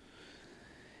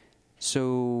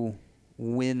 So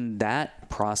when that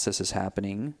process is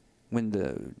happening, when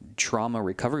the trauma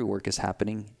recovery work is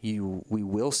happening, we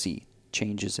will see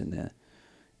changes in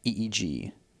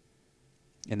EEG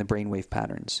and the brainwave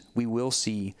patterns, we will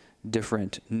see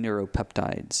different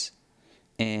neuropeptides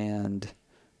and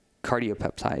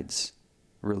cardiopeptides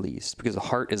released, because the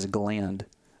heart is a gland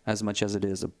as much as it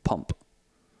is a pump.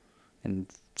 In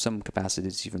some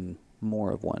capacities, even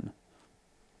more of one.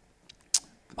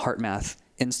 HeartMath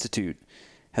Institute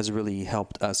has really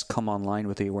helped us come online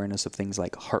with the awareness of things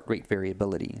like heart rate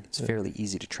variability. It's fairly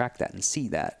easy to track that and see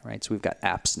that, right? So we've got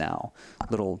apps now,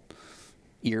 little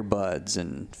earbuds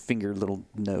and finger little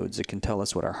nodes that can tell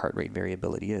us what our heart rate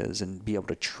variability is, and be able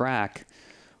to track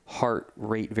heart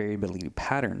rate variability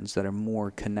patterns that are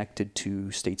more connected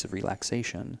to states of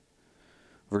relaxation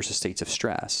versus states of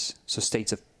stress. So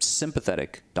states of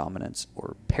sympathetic dominance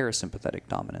or parasympathetic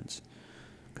dominance,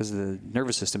 because the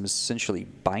nervous system is essentially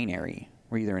binary.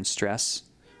 We're either in stress,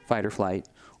 fight or flight,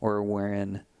 or we're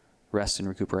in rest and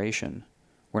recuperation.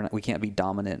 We can't be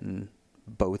dominant in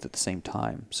both at the same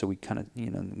time. So we kind of,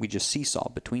 we just seesaw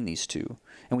between these two,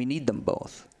 and we need them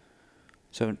both.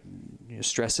 So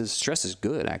stress is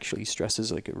good, actually. Stress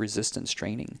is like a resistance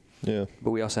training. Yeah.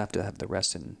 But we also have to have the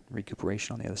rest and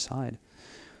recuperation on the other side.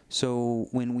 So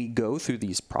when we go through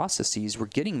these processes, we're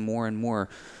getting more and more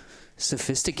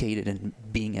sophisticated in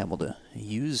being able to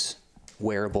use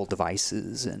wearable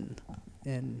devices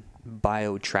and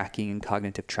bio-tracking and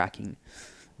cognitive tracking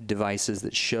devices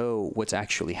that show what's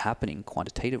actually happening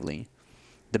quantitatively.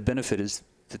 The benefit is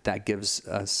that gives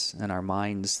us and our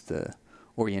minds the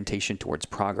orientation towards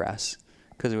progress,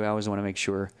 because we always want to make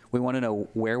sure, we want to know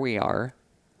where we are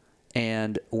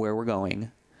and where we're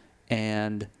going,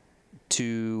 and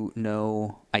to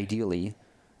know, ideally,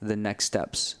 the next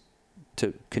steps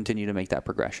to continue to make that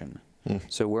progression.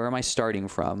 So where am I starting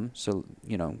from? So,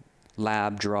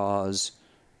 lab draws,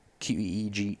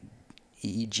 QEEG,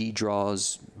 EEG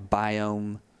draws,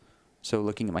 biome. So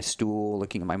looking at my stool,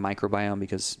 looking at my microbiome,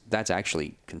 because that's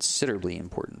actually considerably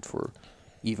important for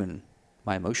even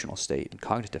my emotional state and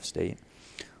cognitive state.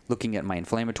 Looking at my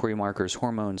inflammatory markers,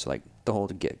 hormones, like the whole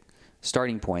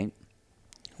starting point.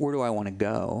 Where do I want to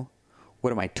go?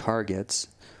 What are my targets?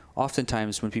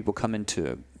 Oftentimes when people come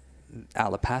into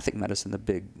allopathic medicine, the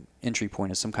big entry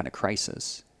point is some kind of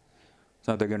crisis.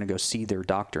 So they're going to go see their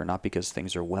doctor, not because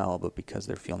things are well, but because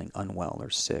they're feeling unwell or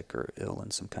sick or ill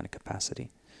in some kind of capacity.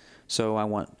 So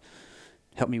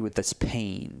help me with this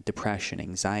pain, depression,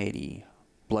 anxiety,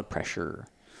 blood pressure,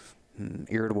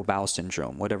 irritable bowel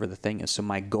syndrome, whatever the thing is. So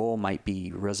my goal might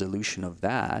be resolution of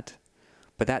that,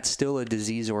 but that's still a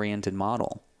disease-oriented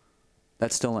model.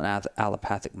 That's still an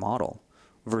allopathic model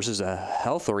versus a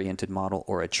health-oriented model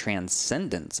or a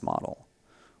transcendence model,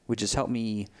 which has helped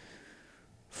me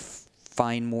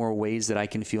find more ways that I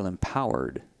can feel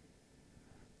empowered,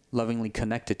 lovingly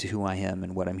connected to who I am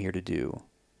and what I'm here to do,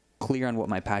 clear on what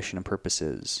my passion and purpose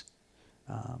is,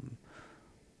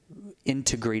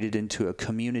 integrated into a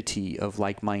community of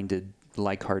like-minded,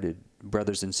 like-hearted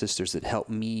brothers and sisters that help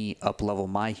me up-level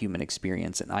my human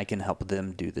experience, and I can help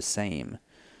them do the same.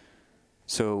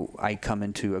 So I come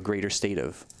into a greater state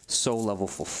of soul-level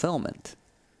fulfillment,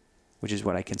 which is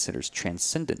what I consider as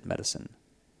transcendent medicine.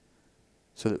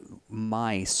 So that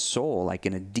my soul, like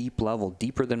in a deep level,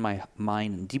 deeper than my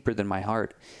mind and deeper than my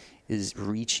heart, is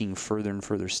reaching further and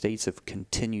further states of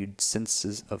continued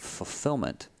senses of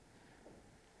fulfillment.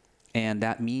 And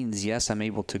that means, yes, I'm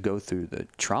able to go through the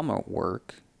trauma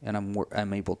work, and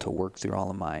I'm able to work through all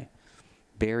of my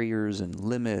barriers and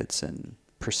limits and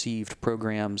perceived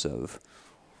programs of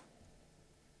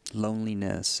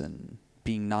loneliness and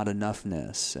being not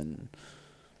enoughness and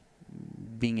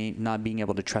not being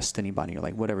able to trust anybody, or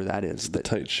like whatever that is. It's the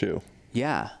tight shoe.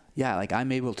 Yeah. Like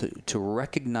I'm able to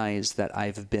recognize that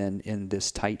I've been in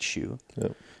this tight shoe.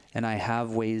 Yep. And I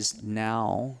have ways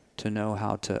now to know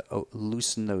how to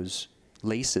loosen those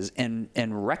laces and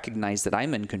recognize that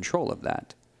I'm in control of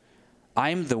that.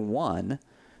 I'm the one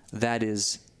that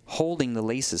is holding the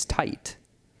laces tight.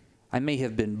 I may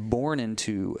have been born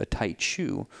into a tight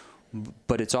shoe,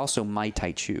 but it's also my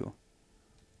tight shoe.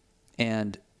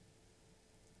 And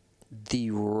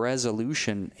the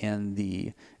resolution and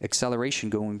the acceleration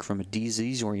going from a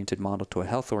disease-oriented model to a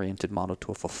health-oriented model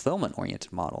to a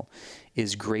fulfillment-oriented model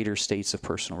is greater states of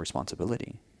personal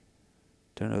responsibility.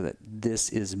 To know that this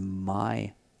is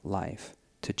my life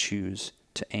to choose,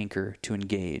 to anchor, to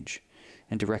engage,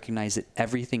 and to recognize that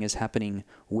everything is happening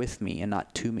with me and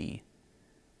not to me.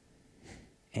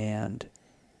 And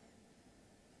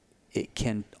it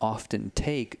can often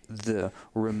take the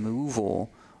removal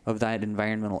of that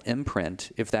environmental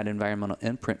imprint, if that environmental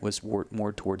imprint was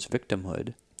more towards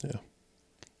victimhood. Yeah.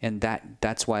 And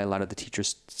that's why a lot of the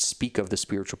teachers speak of the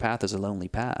spiritual path as a lonely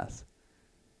path.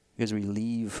 because we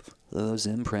leave those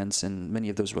imprints and many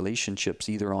of those relationships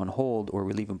either on hold or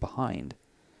we leave them behind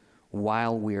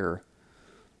while we're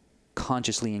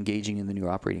consciously engaging in the new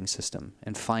operating system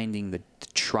and finding the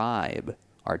tribe,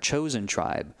 our chosen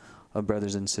tribe of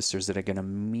brothers and sisters that are going to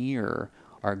mirror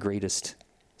our greatest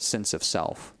sense of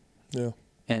self. Yeah.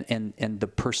 And the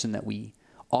person that we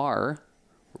are,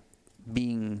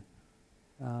 being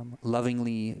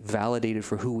lovingly validated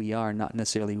for who we are, not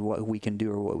necessarily what we can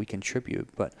do or what we contribute,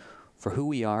 but for who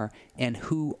we are and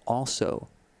who also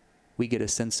we get a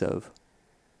sense of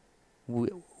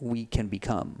we can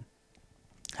become.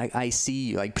 I see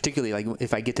you, like particularly like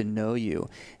if I get to know you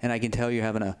and I can tell you're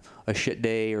having a shit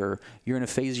day or you're in a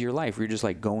phase of your life where you're just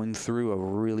like going through a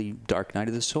really dark night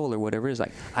of the soul or whatever it is,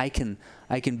 like I can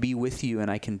be with you and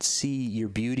I can see your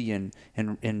beauty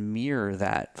and mirror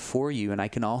that for you, and I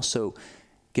can also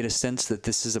get a sense that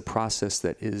this is a process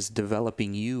that is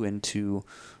developing you into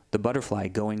the butterfly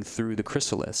going through the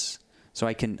chrysalis. So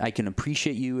I can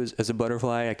appreciate you as a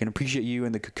butterfly, I can appreciate you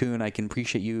in the cocoon, I can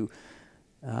appreciate you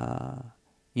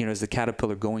as the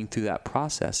caterpillar going through that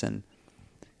process. And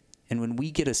when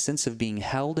we get a sense of being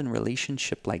held in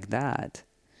relationship like that,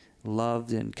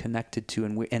 loved and connected to,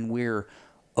 and we're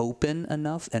open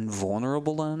enough and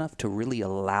vulnerable enough to really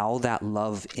allow that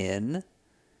love in,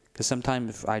 because sometimes,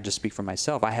 if I just speak for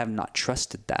myself, I have not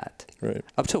trusted that. Right.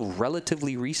 Up till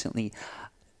relatively recently,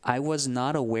 I was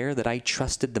not aware that I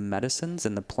trusted the medicines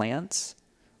and the plants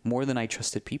more than I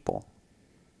trusted people.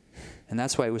 And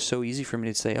that's why it was so easy for me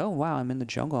to say, oh, wow, I'm in the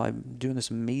jungle. I'm doing this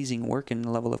amazing work in the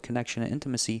level of connection and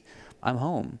intimacy. I'm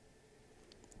home.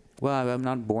 Well, I'm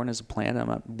not born as a plant. I'm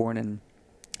not born in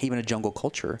even a jungle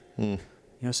culture.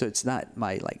 So it's not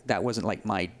that wasn't like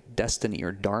my destiny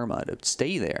or dharma to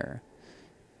stay there.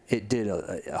 It did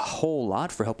a whole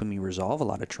lot for helping me resolve a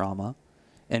lot of trauma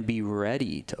and be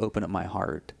ready to open up my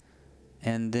heart.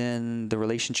 And then the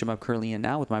relationship I'm currently in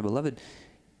now with my beloved,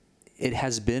 it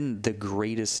has been the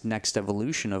greatest next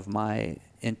evolution of my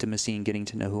intimacy and getting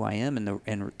to know who I am, and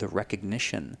the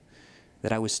recognition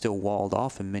that I was still walled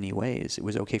off in many ways. It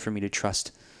was okay for me to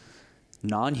trust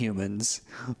non-humans,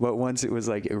 but once it was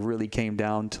like, it really came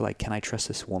down to like, can I trust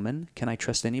this woman? Can I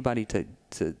trust anybody to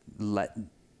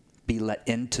be let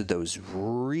into those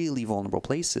really vulnerable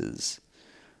places?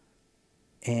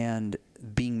 And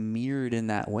being mirrored in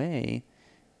that way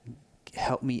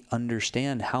helped me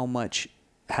understand how much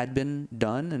had been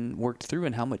done and worked through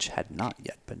and how much had not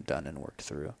yet been done and worked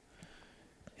through.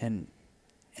 And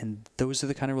those are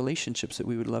the kind of relationships that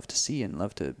we would love to see and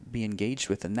love to be engaged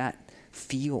with. And that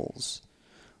feels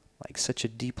like such a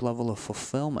deep level of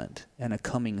fulfillment and a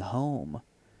coming home.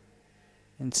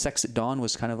 And Sex at Dawn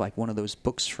was kind of like one of those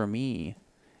books for me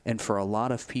and for a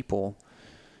lot of people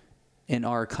in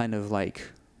our kind of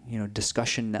like,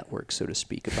 discussion network, so to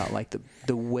speak, about like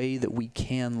the way that we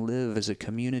can live as a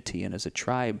community and as a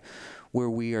tribe where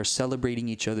we are celebrating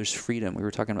each other's freedom. We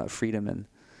were talking about freedom in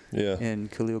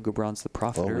Khalil Gibran's The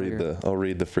Prophet earlier. I'll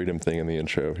read the freedom thing in the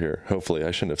intro here. Hopefully,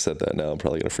 I shouldn't have said that now. I'm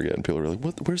probably going to forget, and people are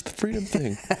like, where's the freedom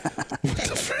thing?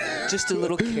 Just a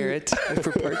little carrot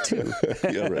for part 2.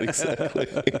 Yeah, right, exactly.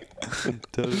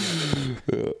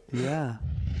 Yeah.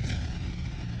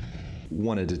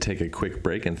 Wanted to take a quick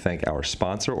break and thank our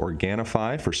sponsor,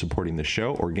 Organifi, for supporting the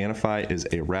show. Organifi is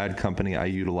a rad company. I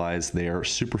utilize their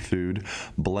superfood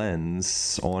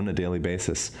blends on a daily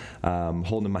basis.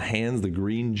 Holding in my hands the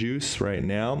green juice right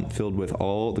now, filled with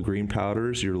all the green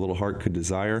powders your little heart could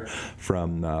desire,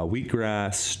 from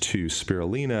wheatgrass to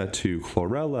spirulina to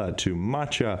chlorella to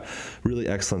matcha. Really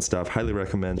excellent stuff. Highly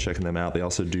recommend checking them out. They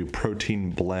also do protein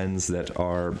blends that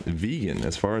are vegan,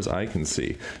 as far as I can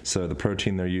see. So the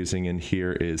protein they're using in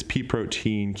here is pea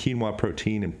protein, quinoa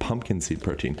protein, and pumpkin seed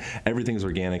protein. Everything's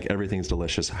organic, everything's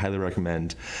delicious. Highly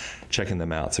recommend checking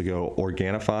them out. So go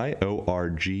Organifi,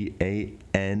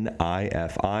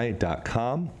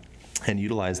 ORGANIFI.com, and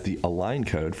utilize the Align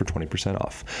code for 20%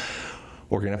 off.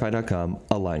 Organifi.com,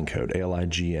 Align code,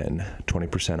 ALIGN,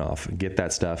 20% off. Get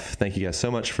that stuff. Thank you guys so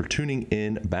much for tuning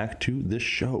in. Back to the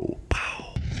show.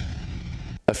 Pow.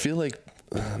 I feel like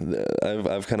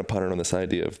I've kind of pondered on this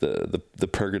idea of the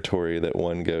purgatory that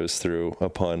one goes through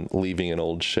upon leaving an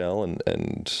old shell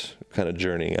and kind of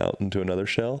journeying out into another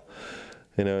shell,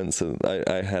 and so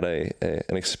I had an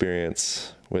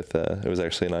experience with it was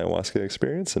actually an ayahuasca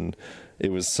experience, and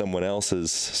it was someone else's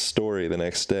story the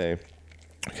next day.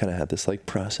 I kind of had this like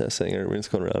processing, everyone's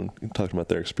going around talking about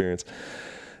their experience,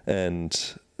 and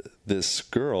this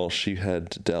girl, she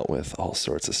had dealt with all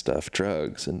sorts of stuff,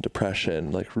 drugs and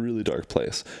depression, like really dark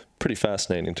place. Pretty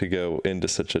fascinating to go into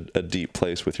such a deep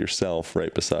place with yourself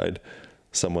right beside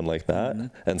someone like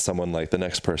that, and someone like the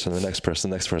next person,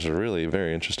 really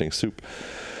very interesting soup.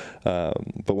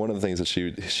 But one of the things that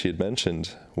she had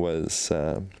mentioned was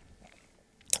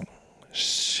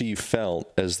she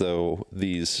felt as though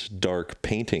these dark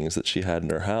paintings that she had in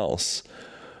her house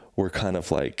were kind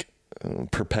of like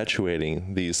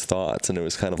perpetuating these thoughts. And it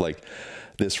was kind of like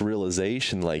this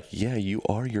realization, like, yeah, you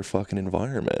are your fucking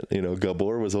environment. You know,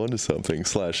 Gabor was onto something,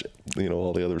 / you know,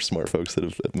 all the other smart folks that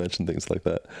have mentioned things like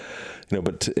that. You know,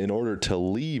 but in order to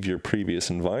leave your previous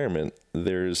environment,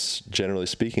 generally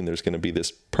speaking, there's going to be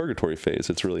this purgatory phase.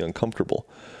 It's really uncomfortable.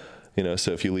 You know,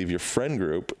 so if you leave your friend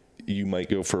group, you might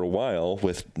go for a while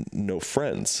with no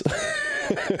friends.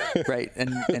 Right.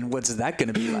 And what's that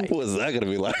going to be like? What's that going to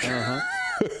be like?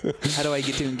 How do I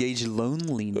get to engage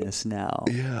loneliness now?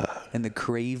 Yeah. And the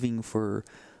craving for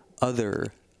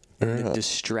other, and the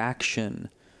distraction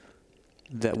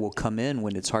that will come in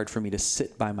when it's hard for me to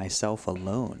sit by myself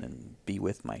alone and be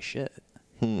with my shit.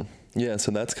 Yeah, so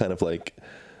that's kind of like,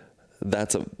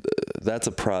 that's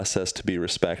a process to be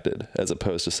respected as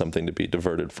opposed to something to be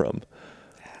diverted from.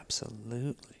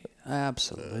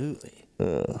 Absolutely.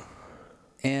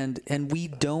 And we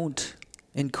don't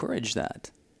encourage that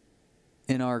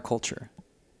in our culture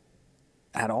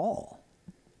at all.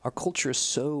 Our culture is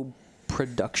so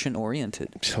production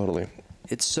oriented. Totally.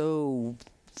 It's so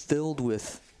filled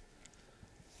with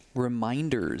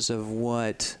reminders of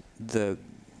what the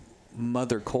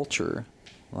mother culture,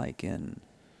 like in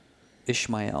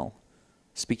Ishmael,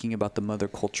 speaking about the mother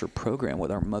culture program,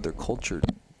 what our mother culture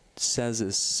says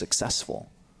is successful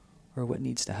or what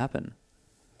needs to happen.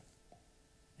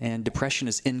 And depression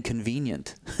is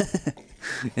inconvenient.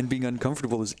 And being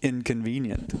uncomfortable is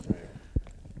inconvenient.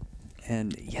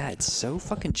 And yeah, it's so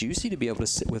fucking juicy to be able to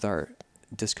sit with our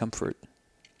discomfort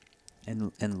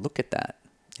and look at that.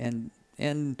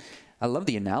 And I love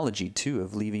the analogy too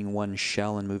of leaving one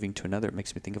shell and moving to another. It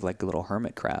makes me think of like a little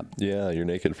hermit crab. Yeah, you're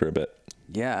naked for a bit.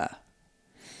 Yeah.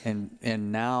 And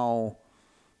now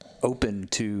open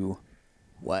to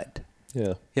what?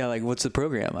 Yeah. Yeah, like what's the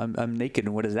program? I'm naked,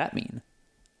 and what does that mean?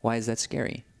 Why is that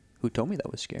scary? Who told me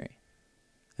that was scary?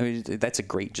 I mean, that's a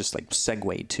great just like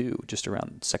segue too, just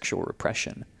around sexual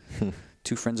repression.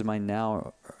 Two friends of mine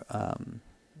now,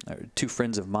 two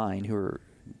friends of mine who are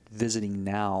visiting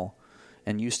now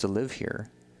and used to live here,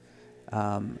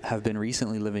 have been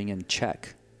recently living in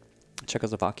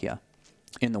Czechoslovakia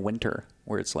in the winter,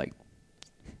 where it's like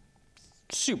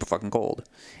super fucking cold,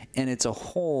 and it's a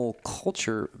whole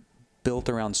culture built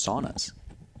around saunas.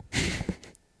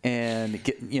 And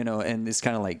and it's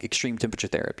kind of like extreme temperature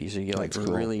therapy. So you get like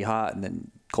really hot and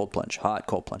then cold plunge, hot,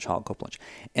 cold plunge, hot, cold plunge.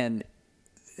 And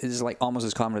it's like almost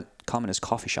as common as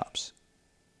coffee shops.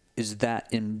 Is that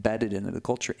embedded into the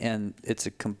culture? And it's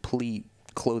a complete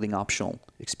clothing optional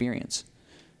experience.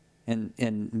 And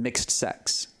mixed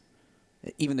sex.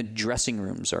 Even the dressing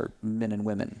rooms are men and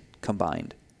women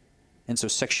combined. And so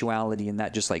sexuality and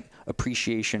that just like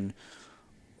appreciation,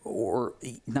 or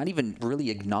not even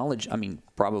really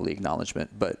probably acknowledgement,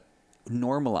 but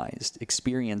normalized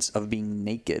experience of being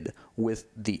naked with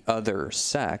the other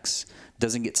sex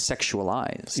doesn't get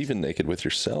sexualized. Even naked with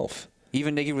yourself.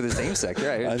 Even naked with the same sex,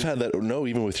 right? I've had that. No,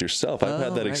 even with yourself. I've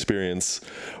had that experience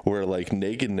where like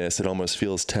nakedness, it almost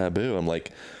feels taboo. I'm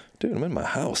like, dude, I'm in my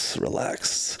house.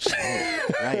 Relax.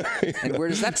 Right. And where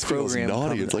does that program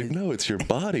naughty. come? It's like, no, it's your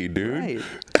body, dude. Right.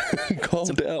 Calm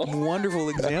down. Wonderful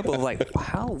example of like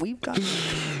how we've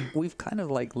kind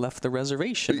of like left the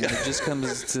reservation. And it just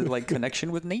comes to like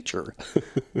connection with nature,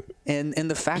 and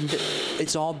the fact that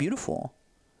it's all beautiful.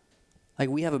 Like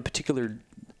we have a particular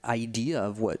idea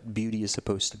of what beauty is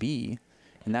supposed to be,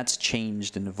 and that's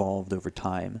changed and evolved over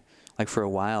time. Like for a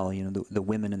while, the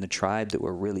women in the tribe that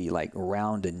were really like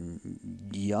round and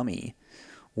yummy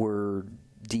were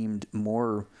deemed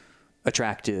more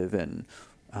attractive and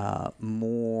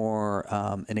more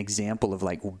an example of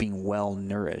like being well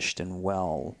nourished and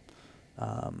well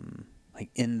like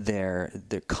in their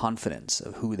confidence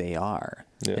of who they are.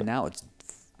 Yeah. And now it's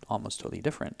almost totally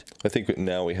different. I think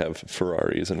now we have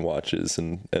Ferraris and watches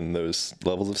and those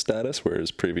levels of status,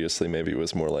 whereas previously maybe it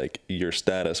was more like your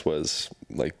status was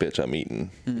like, bitch, I'm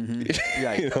eating. Mm-hmm.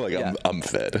 Right. I'm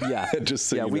fed. Yeah. Just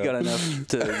so we got enough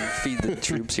to feed the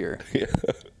troops here. Yeah.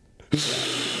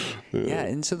 Yeah,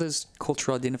 and so those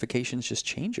cultural identifications just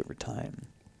change over time.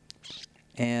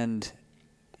 And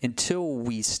until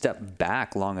we step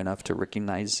back long enough to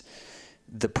recognize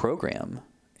the program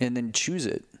and then choose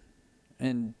it,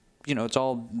 and it's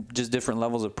all just different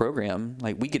levels of program.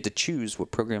 Like we get to choose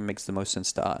what program makes the most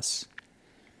sense to us.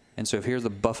 And so if here's the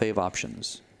buffet of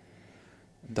options,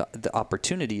 the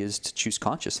opportunity is to choose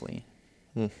consciously.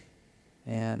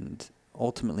 And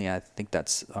ultimately, I think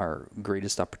that's our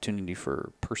greatest opportunity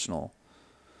for personal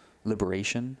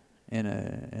liberation in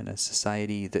a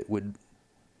society that would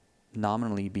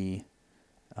nominally be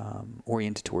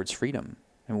oriented towards freedom.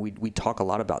 And we talk a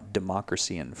lot about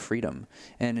democracy and freedom,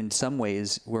 and in some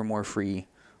ways, we're more free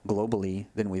globally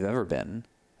than we've ever been.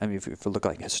 I mean, if we look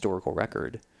like historical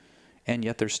record, and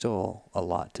yet there's still a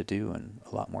lot to do and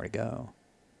a lot more to go.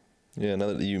 Yeah, now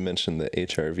that you mentioned the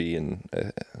HRV, and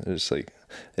it's like,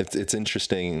 it's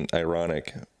interesting,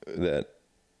 ironic that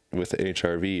with the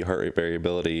HRV, heart rate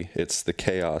variability, it's the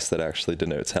chaos that actually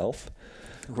denotes health.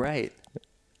 Right.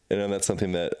 And that's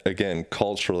something that, again,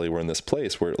 culturally, we're in this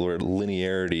place where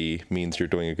linearity means you're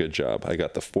doing a good job. I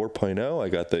got the 4.0. I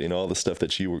got the, all the stuff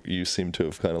that you seem to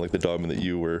have kind of like the dogma that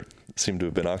you seem to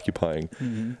have been occupying.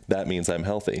 Mm-hmm. That means I'm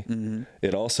healthy. Mm-hmm.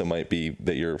 It also might be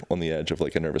that you're on the edge of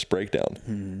like a nervous breakdown.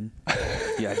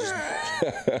 Mm-hmm.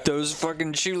 Yeah, those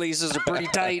fucking shoelaces are pretty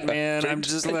tight, man. I'm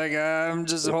just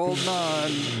holding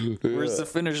on. Where's the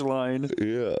finish line?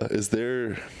 Yeah. Is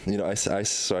there, I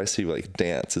see like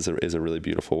dance is a really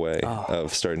beautiful way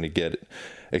of starting to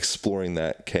exploring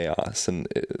that chaos. And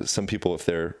some people, if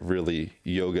they're really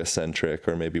yoga centric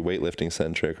or maybe weightlifting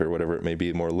centric or whatever it may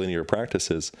be, more linear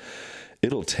practices,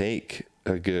 it'll take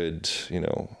a good,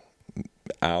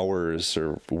 hours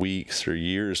or weeks or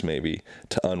years maybe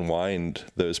to unwind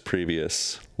those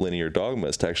previous linear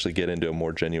dogmas to actually get into a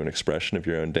more genuine expression of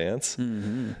your own dance.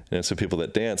 Mm-hmm. And so people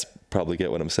that dance probably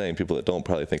get what I'm saying. People that don't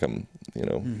probably think I'm,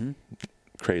 mm-hmm.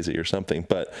 crazy or something,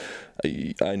 but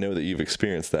I know that you've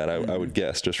experienced that. I would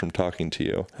guess just from talking to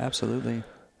you. Absolutely.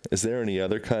 Is there any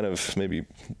other kind of maybe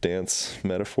dance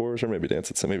metaphors, or maybe dance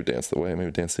the way,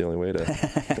 maybe dance the only way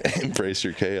to embrace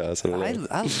your chaos? I don't know.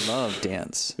 I love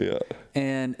dance. Yeah.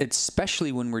 And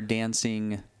especially when we're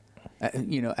dancing,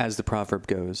 as the proverb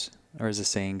goes, or as the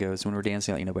saying goes, when we're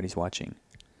dancing like nobody's watching.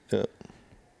 Yeah.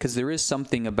 Because there is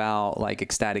something about like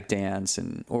ecstatic dance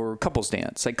or couples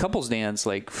dance. Like couples dance,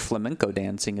 like flamenco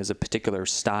dancing is a particular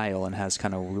style and has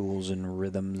kind of rules and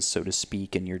rhythms, so to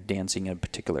speak, and you're dancing in a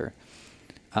particular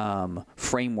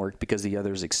framework because the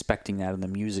other is expecting that, and the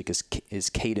music is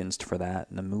cadenced for that,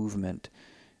 and the movement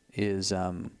is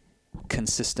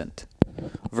consistent.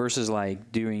 Versus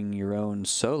like doing your own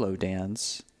solo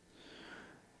dance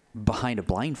behind a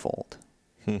blindfold.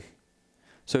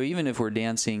 So even if we're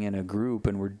dancing in a group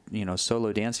and we're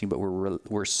solo dancing, but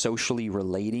we're socially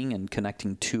relating and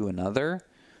connecting to another,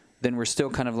 then we're still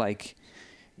kind of like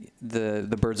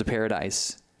the birds of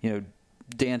paradise,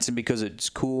 dancing because it's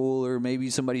cool, or maybe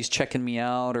somebody's checking me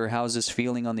out, or how's this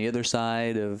feeling on the other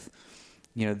side of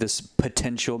this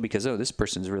potential, because this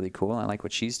person's really cool, I like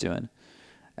what she's doing.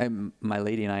 And my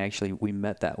lady and I we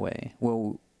met that way.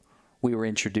 Well, we were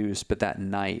introduced, but that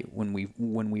night when we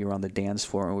were on the dance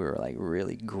floor and we were like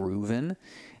really grooving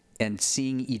and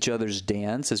seeing each other's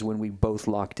dance is when we both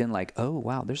locked in, like, oh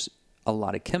wow, there's a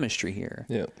lot of chemistry here.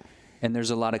 Yeah. And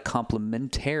there's a lot of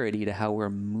complementarity to how we're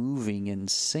moving in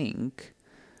sync.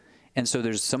 And so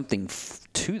there's something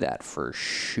to that for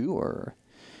sure.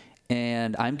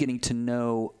 And I'm getting to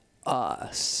know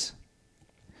us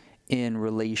in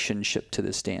relationship to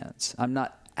this dance. I'm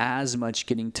not as much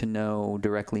getting to know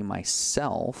directly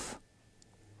myself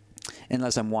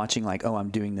unless I'm watching like, oh, I'm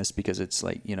doing this because it's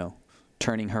like,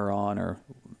 turning her on,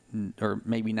 or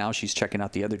maybe now she's checking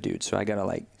out the other dude. So I got to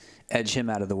like edge him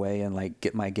out of the way and like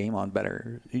get my game on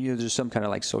better. There's some kind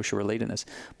of like social relatedness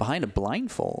behind a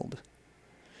blindfold.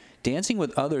 Dancing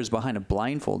with others behind a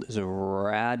blindfold is a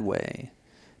rad way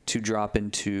to drop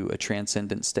into a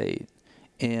transcendent state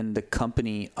in the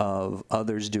company of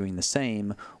others doing the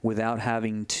same without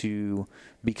having to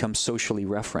become socially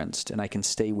referenced, and I can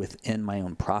stay within my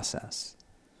own process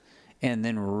and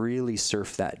then really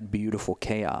surf that beautiful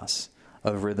chaos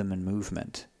of rhythm and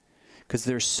movement. Because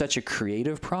there's such a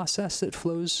creative process that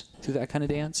flows through that kind of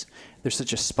dance. There's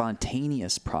such a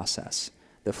spontaneous process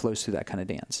that flows through that kind of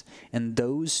dance. And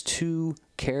those two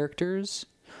characters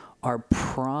are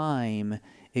prime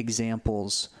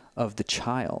examples of the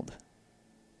child,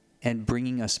 and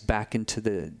bringing us back into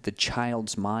the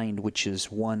child's mind, which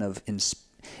is one of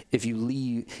if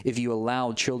you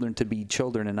allow children to be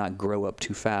children and not grow up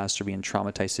too fast or be in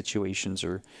traumatized situations,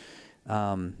 or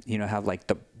have like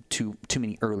the too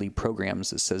many early programs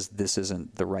that says this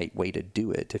isn't the right way to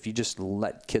do it. If you just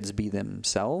let kids be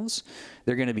themselves,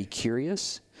 they're going to be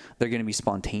curious, they're going to be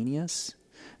spontaneous,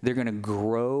 they're going to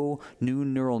grow new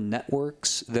neural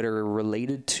networks that are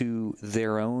related to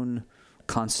their own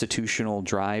constitutional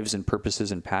drives and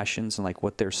purposes and passions and like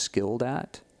what they're skilled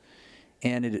at.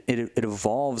 And it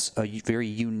evolves a very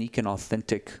unique and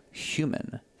authentic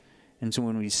human. And so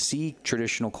when we see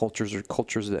traditional cultures or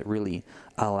cultures that really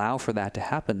allow for that to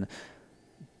happen,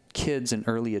 kids and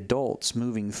early adults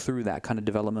moving through that kind of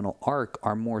developmental arc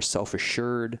are more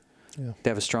self-assured. Yeah. They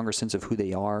have a stronger sense of who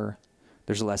they are.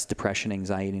 There's less depression,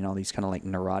 anxiety, and all these kind of like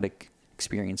neurotic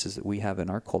experiences that we have in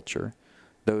our culture.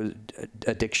 Those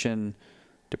addiction,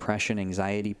 depression,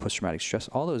 anxiety, post-traumatic stress,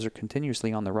 all those are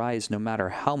continuously on the rise no matter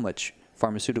how much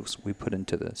pharmaceuticals we put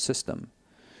into the system.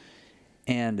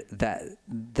 And that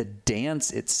the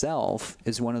dance itself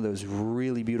is one of those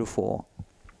really beautiful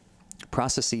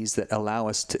processes that allow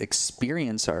us to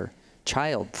experience our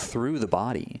child through the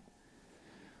body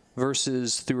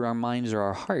versus through our minds or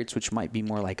our hearts, which might be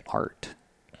more like art,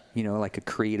 like a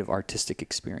creative artistic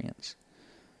experience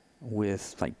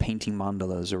with like painting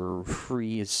mandalas or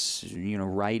free,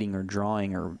 writing or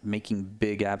drawing or making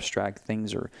big abstract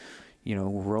things or,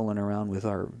 rolling around with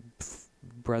our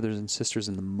brothers and sisters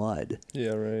in the mud.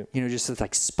 Yeah, right. Just this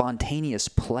like spontaneous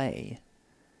play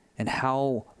and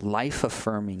how life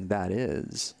affirming that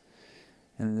is.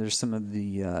 And there's some of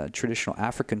the traditional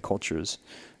African cultures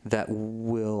that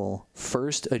will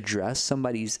first address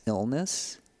somebody's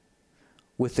illness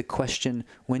with the question,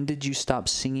 when did you stop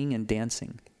singing and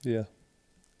dancing? Yeah.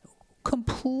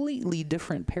 Completely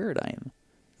different paradigm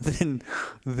than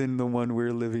the one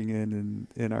we're living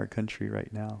in our country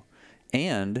right now.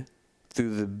 And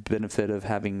through the benefit of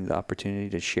having the opportunity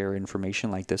to share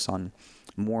information like this on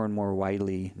more and more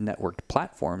widely networked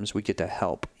platforms, we get to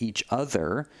help each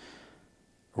other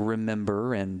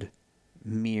remember and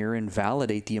mirror and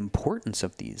validate the importance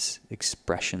of these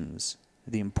expressions,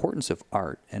 the importance of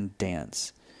art and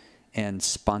dance and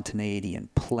spontaneity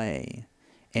and play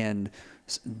and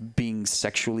being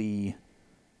sexually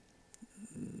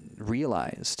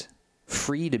realized,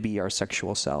 free to be our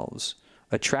sexual selves,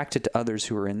 attracted to others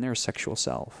who are in their sexual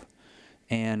self,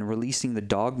 and releasing the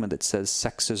dogma that says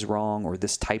sex is wrong or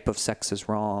this type of sex is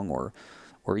wrong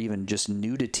or even just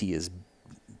nudity is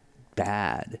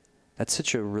bad. That's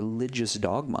such a religious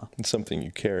dogma. It's something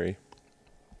you carry.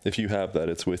 If you have that,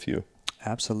 it's with you.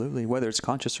 Absolutely. Whether it's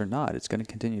conscious or not, it's going to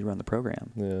continue to run the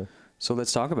program. Yeah. So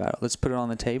let's talk about it. Let's put it on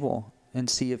the table and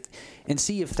see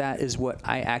if that is what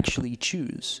I actually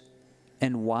choose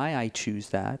and why I choose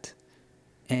that,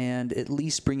 and at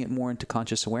least bring it more into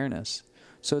conscious awareness.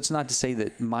 So it's not to say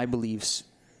that my beliefs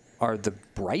are the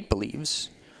right beliefs.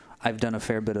 I've done a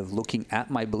fair bit of looking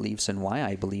at my beliefs and why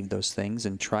I believe those things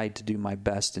and tried to do my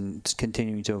best and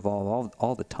continuing to evolve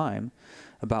all the time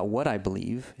about what I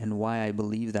believe and why I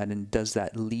believe that, and does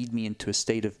that lead me into a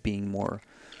state of being more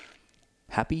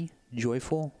happy,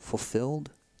 joyful,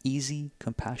 fulfilled, easy,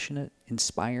 compassionate,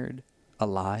 inspired,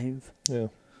 alive? Yeah.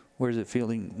 Or is it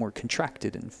feeling more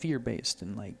contracted and fear-based,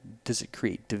 and like, does it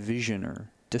create division or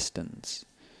distance?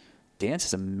 Dance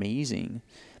is amazing.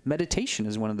 Meditation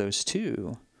is one of those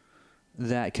too,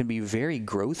 that can be very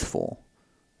growthful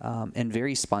and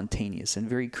very spontaneous and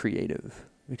very creative.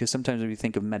 Because sometimes we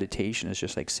think of meditation as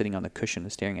just like sitting on the cushion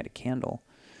and staring at a candle.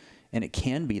 And it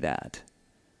can be that,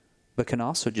 but can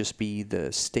also just be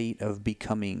the state of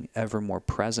becoming ever more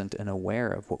present and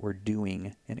aware of what we're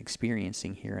doing and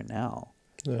experiencing here and now.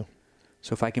 Yeah.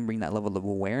 So if I can bring that level of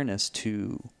awareness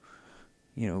to,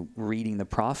 reading the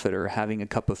prophet or having a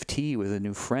cup of tea with a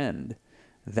new friend,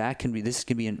 this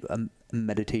can be a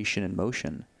meditation in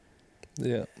motion.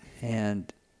 Yeah.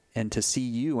 And to see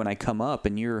you when I come up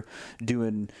and you're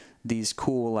doing these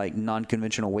cool, like,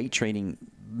 non-conventional weight training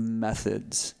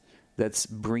methods that's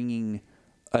bringing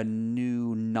a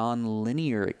new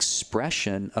non-linear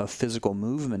expression of physical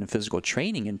movement and physical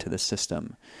training into the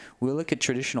system. We look at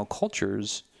traditional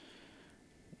cultures.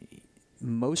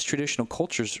 Most traditional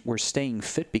cultures were staying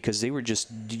fit because they were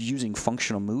just using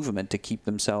functional movement to keep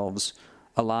themselves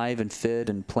alive and fit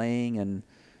and playing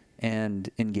and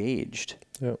engaged.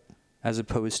 Yep. As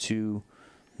opposed to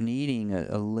needing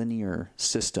a linear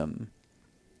system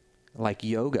like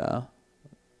yoga.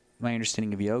 My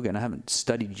understanding of yoga, and I haven't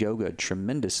studied yoga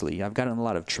tremendously, I've gotten a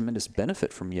lot of tremendous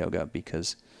benefit from yoga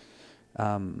because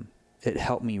it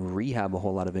helped me rehab a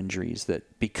whole lot of injuries that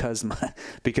because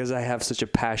I have such a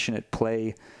passionate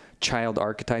play child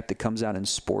archetype that comes out in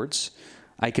sports,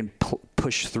 I can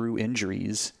push through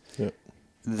injuries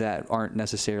that aren't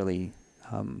necessarily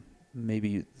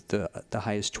maybe the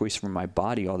highest choice for my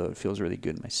body, although it feels really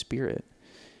good in my spirit.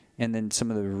 And then some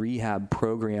of the rehab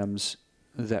programs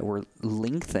that were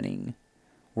lengthening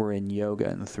were in yoga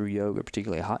and through yoga,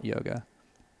 particularly hot yoga.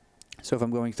 So if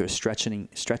I'm going through a stretching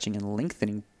and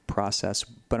lengthening process,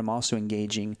 but I'm also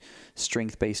engaging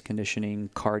strength-based conditioning,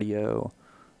 cardio,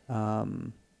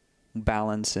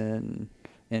 balance and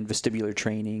vestibular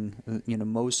training,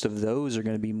 most of those are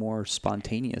going to be more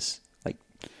spontaneous. Like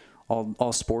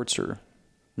all sports are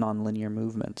non-linear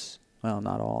movements. Well,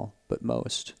 not all, but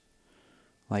most.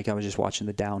 Like I was just watching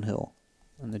the downhill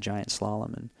and the giant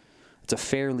slalom, and it's a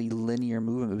fairly linear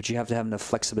movement, but you have to have enough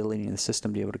flexibility in the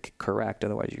system to be able to correct.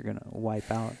 Otherwise, you're going to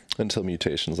wipe out. Until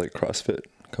mutations like CrossFit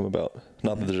come about.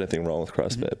 Not that there's anything wrong with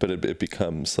CrossFit, but it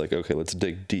becomes like, okay, let's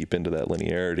dig deep into that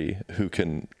linearity. Who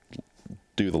can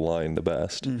do the line the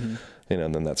best? You know,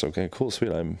 and then that's okay, cool,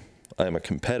 sweet. I'm a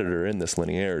competitor in this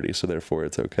linearity, so therefore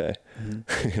it's okay.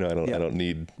 You know, I don't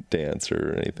need dance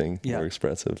or anything more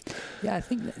expressive. Yeah, I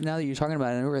think now that you're talking about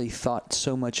it, I never really thought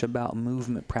so much about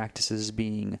movement practices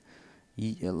being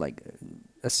like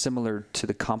similar to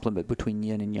the complement between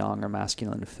yin and yang or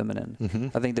masculine and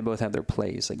feminine. I think they both have their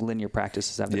place. Like linear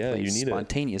practices have their place. You need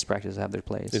spontaneous practices have their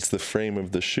place. It's the frame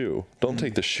of the shoe. Don't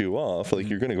take the shoe off. Like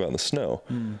you're going to go out in the snow.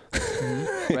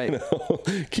 Right. You know?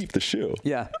 Keep the shoe.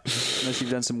 Yeah. Unless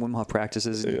you've done some Wim Hof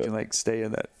practices and you can like stay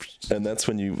in that. And that's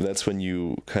when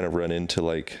you kind of run into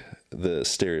like the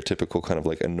stereotypical kind of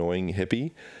like annoying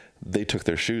hippie. They took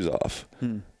their shoes off.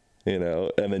 You know,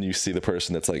 and then you see the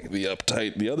person that's like the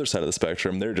uptight, the other side of the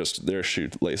spectrum. Their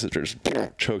shoelaces are just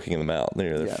choking them out.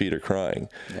 Their feet are crying.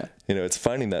 You know, it's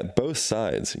finding that both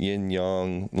sides, yin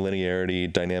yang,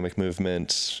 linearity, dynamic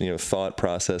movement, you know, thought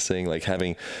processing, like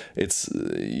having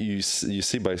you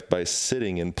see by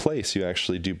sitting in place, you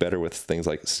actually do better with things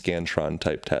like Scantron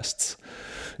type tests.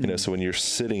 You know, so when you're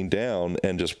sitting down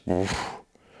and just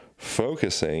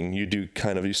focusing,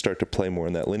 you start to play more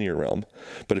in that linear realm.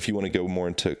 But if you want to go more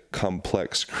into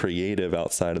complex, creative,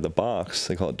 outside of the box,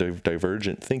 they call it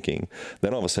divergent thinking,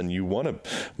 then all of a sudden you want to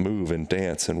move and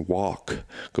dance and walk,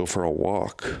 go for a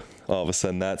walk. All of a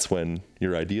sudden that's when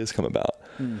your ideas come about.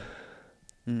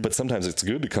 But sometimes it's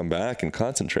good to come back and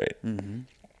concentrate.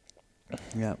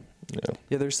 Yeah,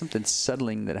 there's something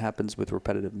settling that happens with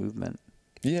repetitive movement.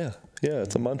 Yeah,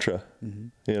 it's a mantra.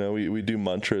 You know, we do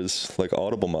mantras, like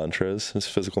audible mantras, there's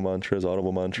physical mantras,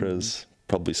 audible mantras,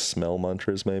 probably smell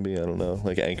mantras maybe, I don't know.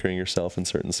 Like anchoring yourself in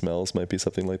certain smells might be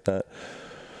something like that.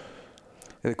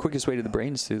 The quickest way to the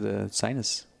brain is through the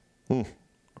sinus.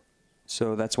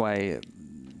 So that's why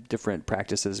different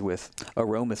practices with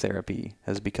aromatherapy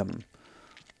has become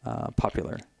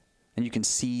popular. And you can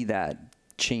see that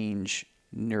change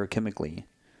neurochemically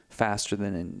faster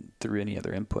than through any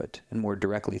other input, and more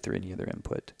directly through any other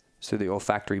input. So the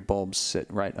olfactory bulbs sit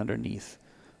right underneath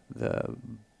the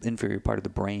inferior part of the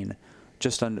brain.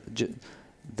 The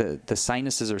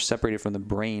sinuses are separated from the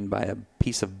brain by a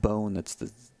piece of bone that's the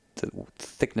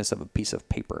thickness of a piece of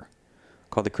paper,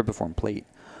 called the cribriform plate.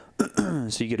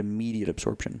 So you get immediate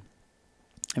absorption.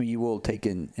 I mean, you will take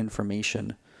in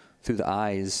information through the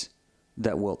eyes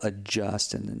that will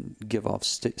adjust and then give off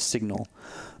signal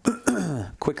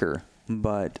quicker,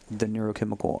 but the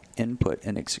neurochemical input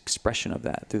and expression of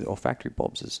that through the olfactory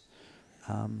bulbs is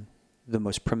the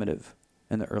most primitive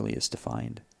and the earliest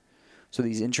defined. So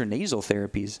these intranasal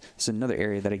therapies is another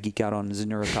area that I geek out on, is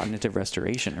neurocognitive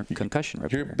restoration or concussion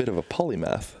repair. You're a bit of a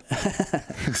polymath.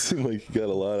 You seem like you got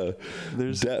a lot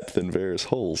of depth in various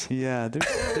holes. Yeah,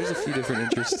 there's a few different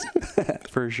interests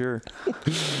for sure.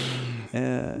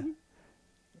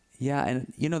 Yeah,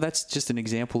 and you know, that's just an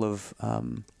example of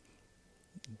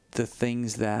the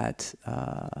things that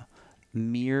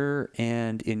mirror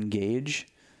and engage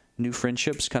new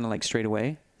friendships kind of like straight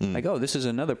away. Like, oh, this is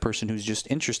another person who's just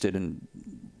interested in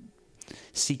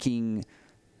seeking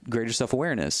greater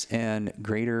self-awareness and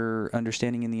greater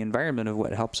understanding in the environment of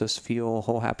what helps us feel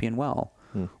whole, happy, and well.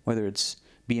 Whether it's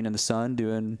being in the sun,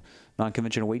 doing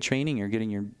non-conventional weight training, or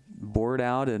getting your board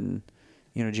out and,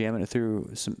 you know, jamming it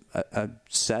through a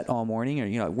set all morning, or,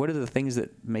 you know, what are the things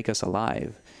that make us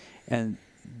alive? And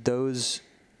those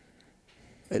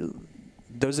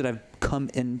that I've come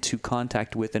into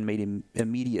contact with and made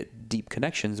immediate deep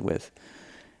connections with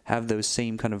have those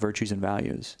same kind of virtues and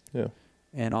values. Yeah.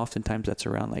 And oftentimes that's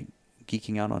around like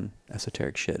geeking out on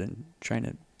esoteric shit and trying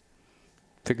to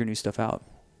figure new stuff out.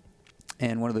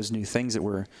 And one of those new things that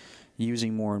we're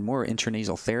using more and more,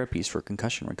 intranasal therapies for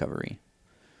concussion recovery,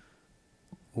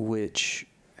 which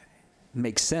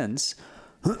makes sense,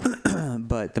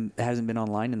 but hasn't been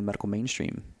online in the medical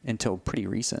mainstream until pretty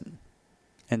recent.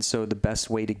 And so the best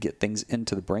way to get things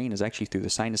into the brain is actually through the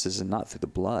sinuses and not through the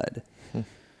blood.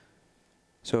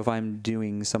 So if I'm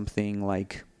doing something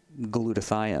like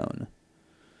glutathione,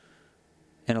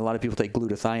 and a lot of people take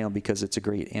glutathione because it's a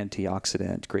great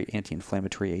antioxidant, great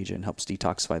anti-inflammatory agent, helps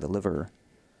detoxify the liver.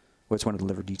 Well, it's one of the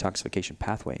liver detoxification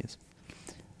pathways.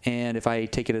 And if I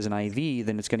take it as an IV,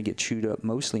 then it's going to get chewed up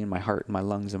mostly in my heart and my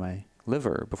lungs and my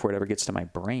liver before it ever gets to my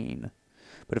brain.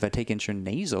 But if I take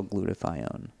intranasal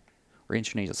glutathione, or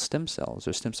intranasal stem cells,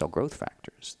 or stem cell growth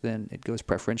factors, receptors, then it goes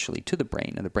preferentially to the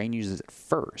brain, and the brain uses it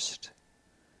first.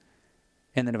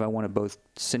 And then if I want it both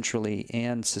centrally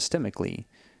and systemically,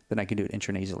 then I can do it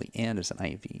intranasally and as an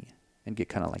IV and get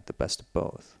kind of like the best of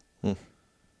both. So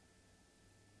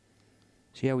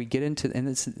yeah, we get into,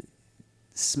 and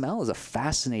smell is a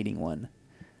fascinating one.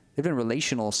 They've done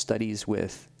relational studies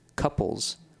with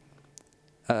couples,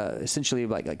 essentially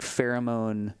like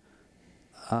pheromone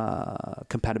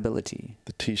compatibility.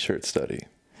 The T-shirt study.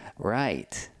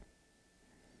 Right.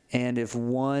 And if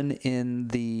one in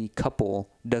the couple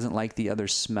doesn't like the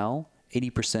other's smell,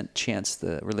 80% chance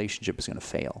the relationship is going to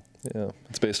fail. Yeah,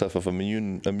 it's based off of how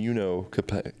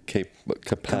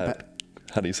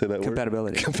do you say that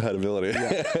Compatibility. word? Compatibility.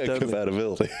 Yeah, totally.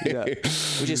 Compatibility. Yeah.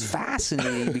 Which is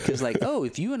fascinating because, like, oh,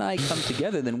 if you and I come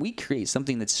together, then we create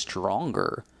something that's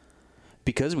stronger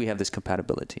because we have this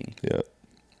compatibility. Yeah.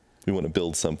 We want to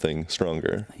build something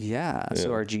stronger. Yeah.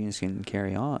 So our genes can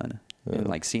carry on. Yeah. And,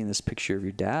 like, seeing this picture of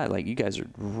your dad, like, you guys are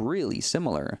really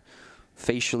similar.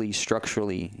 Facially,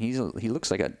 structurally, he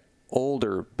looks like an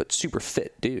older but super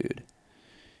fit dude.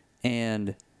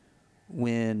 And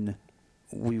when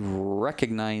we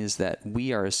recognize that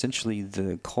we are essentially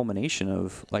the culmination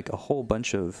of like a whole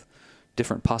bunch of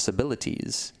different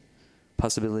possibilities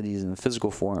in physical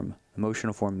form,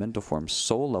 emotional form, mental form,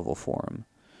 soul level form,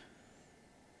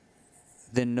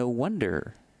 then no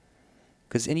wonder,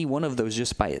 because any one of those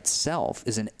just by itself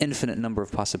is an infinite number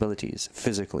of possibilities,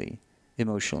 physically,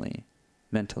 emotionally,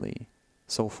 mentally,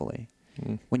 soulfully.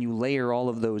 When you layer all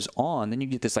of those on, then you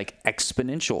get this like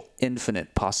exponential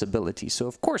infinite possibility. So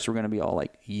of course we're going to be all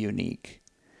like unique.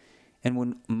 And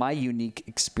when my unique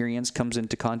experience comes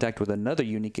into contact with another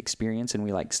unique experience and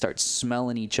we like start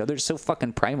smelling each other, it's so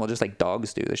fucking primal, just like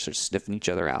dogs do. They start sniffing each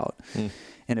other out.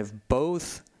 And if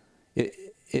both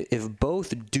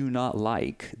do not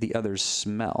like the other's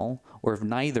smell, or if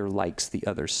neither likes the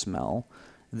other's smell,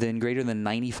 then greater than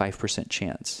 95%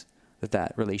 chance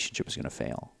that relationship is going to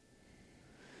fail.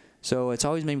 So it's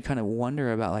always made me kind of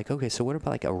wonder about like, okay, so what about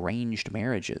like arranged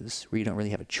marriages where you don't really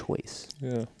have a choice?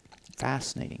 Yeah.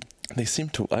 Fascinating. They seem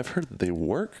to, I've heard that they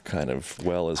work kind of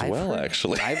well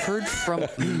actually. I've heard from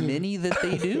many that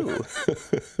they do.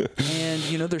 And,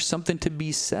 you know, there's something to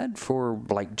be said for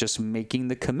like just making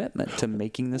the commitment to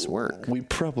making this work. We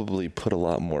probably put a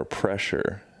lot more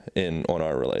pressure on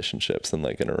our relationships than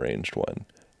like an arranged one.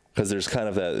 Because there's kind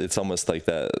of that, it's almost like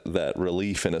that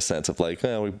relief in a sense of like,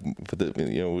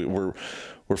 we're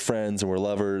friends and we're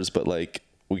lovers, but like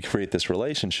we create this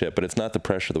relationship, but it's not the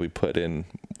pressure that we put in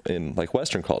like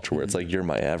Western culture where it's like, you're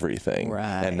my everything.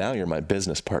 Right. And now you're my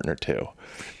business partner too.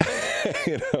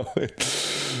 You know, it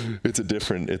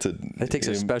takes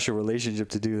a special relationship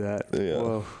to do that. Yeah.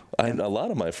 Whoa. A lot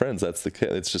of my friends, that's the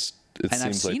case. It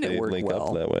seems like they link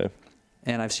up that way.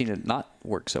 And I've seen it not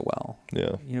work so well.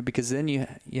 Yeah. You know, because then you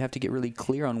have to get really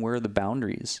clear on where are the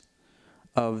boundaries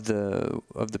of the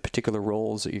particular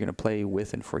roles that you're going to play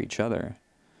with and for each other.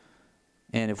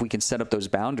 And if we can set up those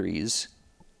boundaries,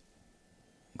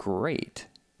 great.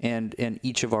 And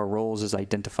each of our roles is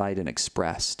identified and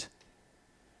expressed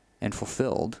and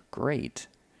fulfilled, great.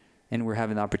 And we're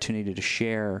having the opportunity to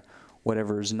share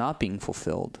whatever is not being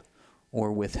fulfilled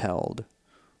or withheld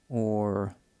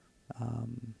or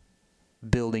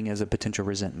building as a potential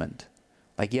resentment.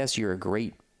 Like, yes, you're a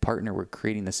great partner. We're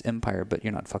creating this empire, but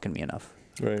you're not fucking me enough.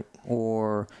 Right.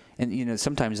 And you know,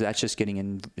 sometimes that's just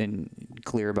getting in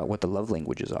clear about what the love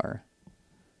languages are.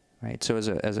 Right. So as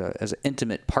an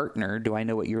intimate partner, do I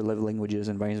know what your love language is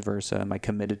and vice versa? Am I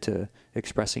committed to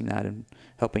expressing that and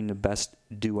helping to best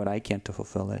do what I can to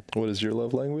fulfill it? What is your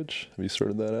love language? Have you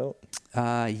sorted that out?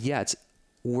 Yeah, it's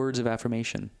words of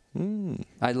affirmation.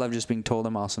 I love just being told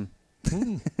I'm awesome.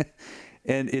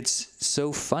 And it's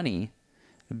so funny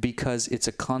because it's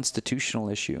a constitutional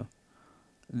issue.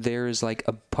 There's like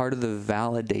a part of the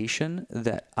validation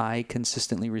that I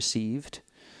consistently received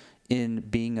in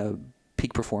being a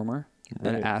peak performer,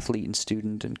 right, an athlete and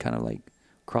student, and kind of like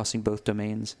crossing both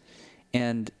domains.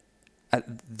 And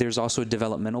there's also a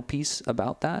developmental piece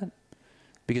about that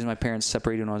because my parents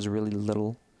separated when I was really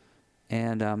little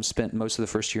and spent most of the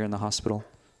first year in the hospital.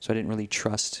 So I didn't really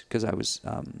trust because I was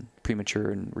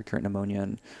premature and recurrent pneumonia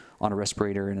and on a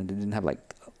respirator, and I didn't have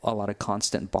like a lot of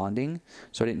constant bonding.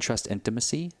 So I didn't trust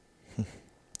intimacy.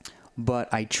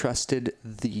 But I trusted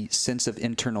the sense of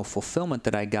internal fulfillment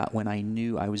that I got when I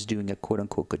knew I was doing a quote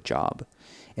unquote good job.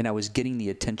 And I was getting the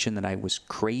attention that I was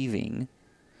craving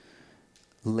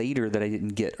later that I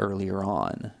didn't get earlier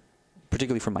on,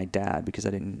 particularly from my dad, because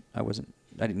I didn't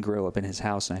grow up in his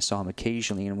house, and I saw him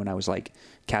occasionally. And when I was like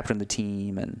captain of the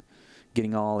team and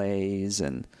getting all A's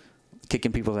and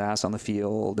kicking people's ass on the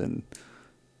field and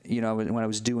when I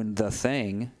was doing the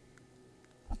thing,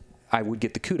 I would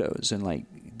get the kudos and like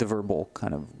the verbal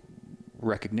kind of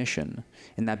recognition,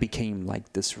 and that became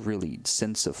like this really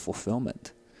sense of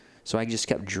fulfillment. So I just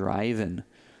kept driving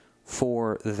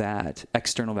for that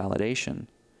external validation,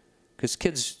 because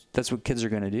kids, that's what kids are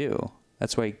going to do.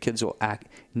 That's why kids will act.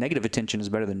 Negative attention is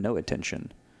better than no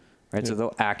attention, right? Yeah. So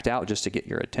they'll act out just to get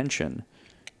your attention,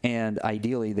 and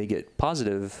ideally they get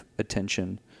positive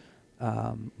attention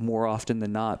more often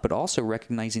than not, but also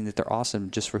recognizing that they're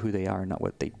awesome just for who they are, not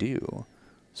what they do.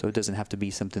 So it doesn't have to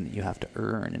be something that you have to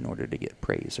earn in order to get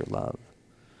praise or love.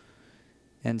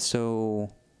 And so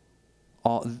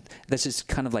that's just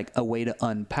kind of like a way to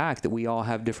unpack that we all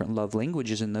have different love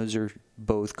languages, and those are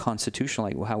both constitutional,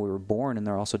 like how we were born, and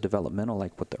they're also developmental,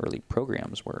 like what the early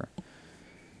programs were.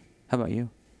 How about you?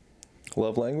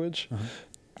 Love language?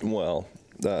 Well,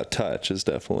 touch is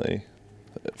definitely,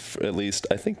 at least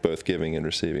I think both giving and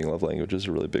receiving love language is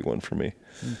a really big one for me.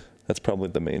 That's probably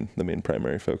the main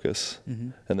primary focus.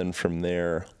 And then from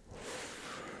there,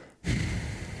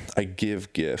 I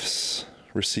give gifts.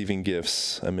 Receiving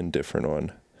gifts, I'm indifferent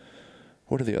on.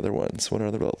 What are the other ones? What are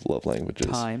other love languages?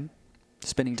 Time.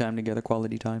 Spending time together,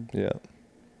 quality time. Yeah.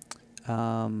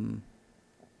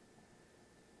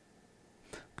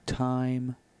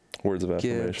 Time. Words of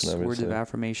affirmation, gifts, obviously. Words of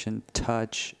affirmation,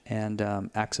 touch, and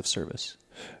acts of service.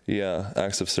 Yeah,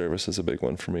 acts of service is a big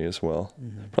one for me as well.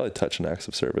 Probably touch and acts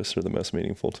of service are the most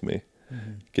meaningful to me.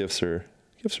 Gifts are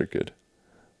good.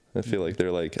 I feel like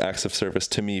they're like acts of service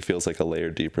to me feels like a layer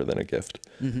deeper than a gift.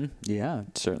 Yeah,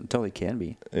 it certainly totally can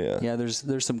be. Yeah. Yeah,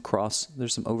 there's some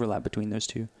overlap between those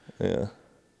two. Yeah.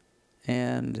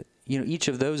 And each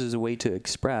of those is a way to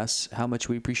express how much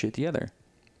we appreciate the other.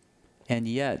 And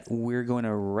yet we're going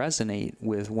to resonate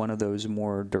with one of those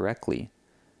more directly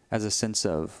as a sense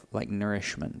of like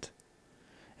nourishment.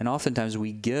 And oftentimes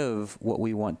we give what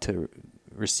we want to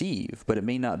receive, but it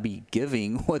may not be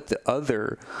giving what the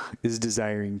other is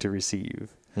desiring to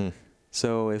receive.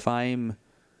 So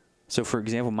for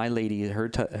example, my lady,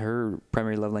 her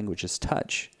primary love language is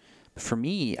touch. For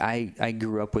me, I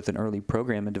grew up with an early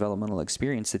program and developmental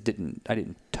experience that I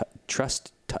didn't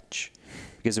trust touch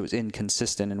because it was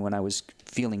inconsistent. And when I was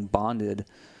feeling bonded,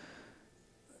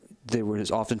 there was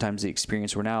oftentimes the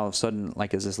experience where now all of a sudden,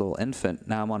 like as this little infant,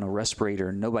 now I'm on a respirator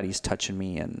and nobody's touching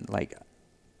me, and like,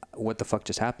 what the fuck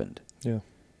just happened? Yeah.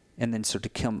 And then so to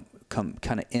come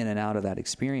kind of in and out of that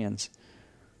experience,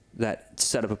 that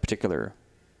set up a particular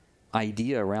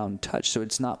idea around touch. So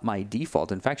it's not my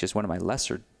default. In fact, it's one of my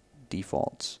lesser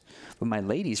defaults. But my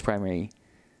lady's primary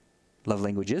love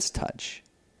language is touch.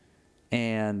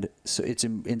 And so it's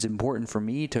important for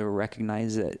me to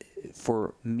recognize that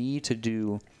for me to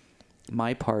do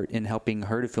my part in helping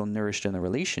her to feel nourished in the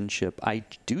relationship, I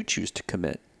do choose to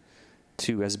commit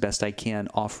to, as best I can,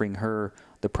 offering her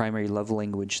the primary love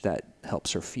language that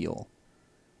helps her feel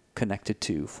connected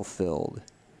to, fulfilled,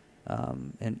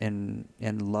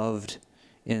 and loved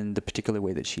in the particular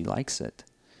way that she likes it.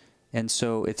 And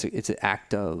so it's an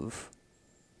act of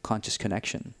conscious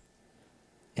connection.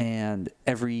 And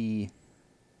everything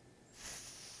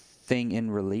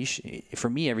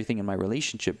everything in my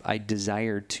relationship, I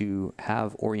desire to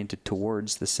have oriented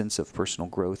towards the sense of personal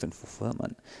growth and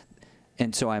fulfillment.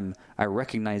 And so I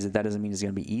recognize that doesn't mean it's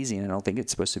going to be easy, and I don't think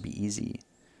it's supposed to be easy.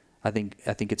 I think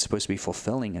it's supposed to be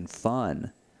fulfilling and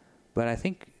fun. But I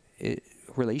think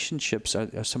relationships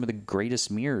are some of the greatest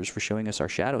mirrors for showing us our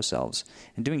shadow selves.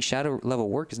 And doing shadow level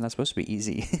work is not supposed to be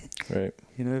easy. Right.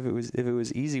 If it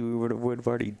was easy, we would have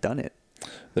already done it.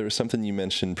 There was something you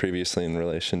mentioned previously in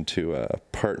relation to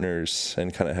partners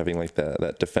and kind of having like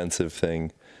that defensive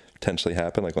thing potentially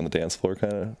happen, like on the dance floor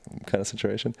kind of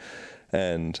situation.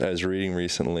 And I was reading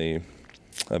recently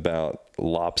about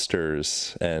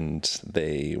lobsters, and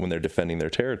when they're defending their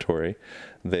territory,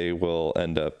 they will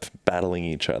end up battling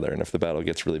each other. And if the battle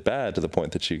gets really bad to the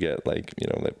point that you get they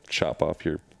chop off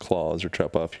your claws or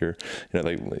chop off your,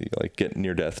 like get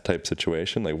near death type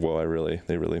situation, like, whoa,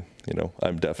 they really,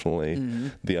 I'm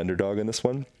definitely the underdog in this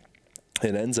one.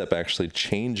 It ends up actually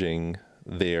changing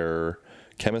their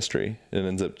chemistry. It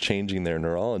ends up changing their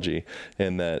neurology,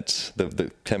 and that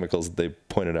the chemicals they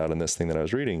pointed out in this thing that I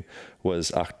was reading was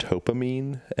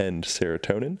octopamine and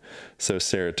serotonin. So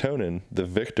serotonin, the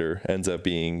victor, ends up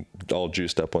being all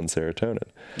juiced up on serotonin,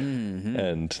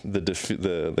 and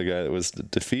the guy that was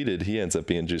defeated, he ends up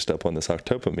being juiced up on this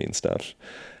octopamine stuff.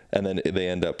 And then they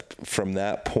end up, from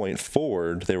that point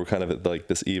forward, they were kind of at like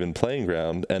this even playing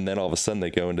ground. And then all of a sudden they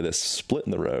go into this split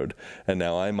in the road. And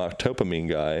now I'm octopamine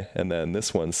guy. And then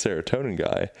this one's serotonin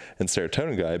guy. And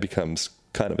serotonin guy becomes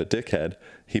kind of a dickhead,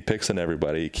 he picks on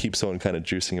everybody, keeps on kind of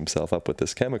juicing himself up with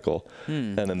this chemical,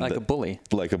 and then like a bully.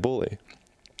 Like a bully.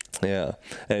 Yeah,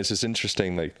 and it's just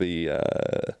interesting, like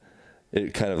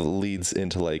it kind of leads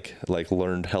into like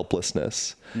learned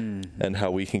helplessness, and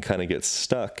how we can kind of get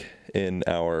stuck in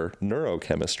our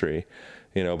neurochemistry,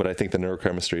 but I think the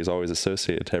neurochemistry is always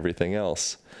associated to everything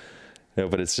else.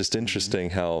 But it's just interesting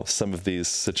how some of these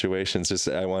situations,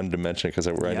 I wanted to mention it because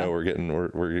I know we're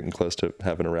getting close to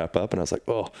having to wrap up, and I was like,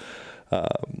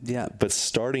 but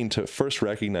starting to first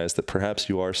recognize that perhaps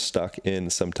you are stuck in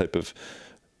some type of,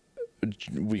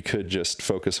 we could just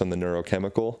focus on the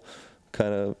neurochemical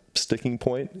kind of sticking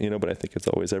point, but I think it's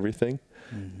always everything.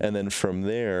 And then from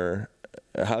there,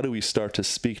 how do we start to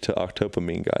speak to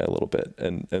octopamine guy a little bit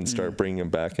and start bringing him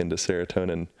back into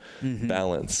serotonin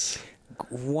balance?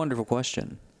 Wonderful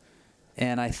question.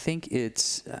 And I think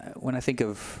it's, when I think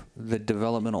of the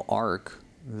developmental arc,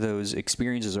 those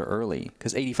experiences are early,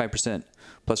 because 85%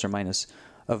 plus or minus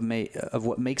of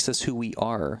what makes us who we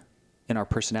are in our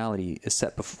personality is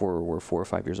set before we're 4 or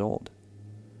 5 years old.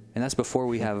 And that's before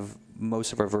we have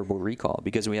most of our verbal recall,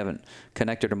 because we haven't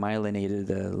connected or myelinated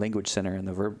the language center and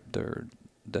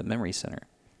the memory center.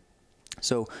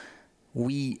 So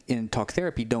we, in talk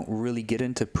therapy, don't really get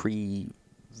into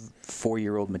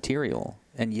pre-4-year-old material,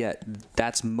 and yet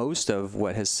that's most of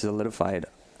what has solidified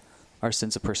our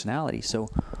sense of personality. So,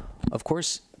 of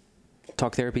course,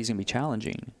 talk therapy is going to be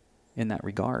challenging in that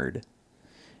regard.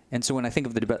 And so when I think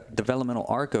of the developmental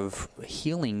arc of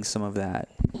healing some of that,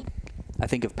 I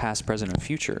think of past, present, and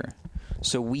future.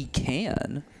 So we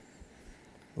can,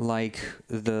 like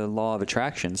the law of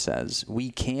attraction says,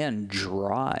 we can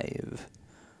drive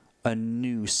a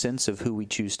new sense of who we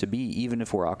choose to be. Even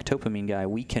if we're octopamine guy,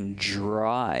 we can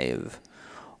drive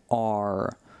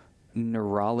our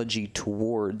neurology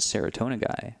towards serotonin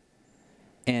guy.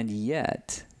 And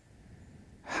yet,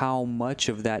 how much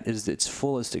of that is its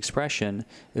fullest expression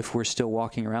if we're still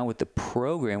walking around with the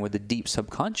program, with the deep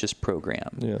subconscious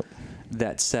program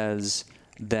that says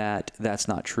that that's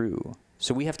not true?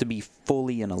 So we have to be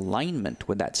fully in alignment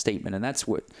with that statement. And that's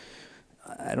what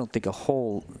I don't think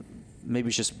maybe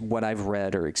it's just what I've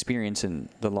read or experienced in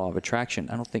the law of attraction.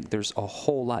 I don't think there's a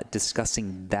whole lot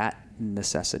discussing that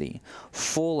necessity.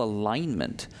 Full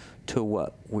alignment to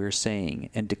what we're saying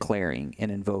and declaring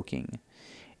and invoking.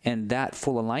 And that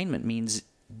full alignment means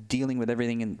dealing with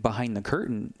everything behind the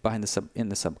curtain, in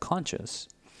the subconscious.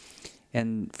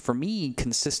 And for me,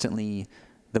 consistently,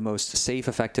 the most safe,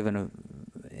 effective,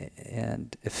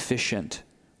 and efficient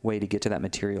way to get to that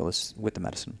material is with the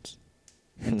medicines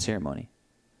and ceremony.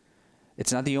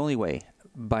 It's not the only way,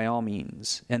 by all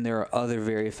means, and there are other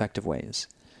very effective ways.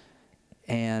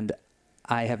 And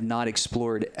I have not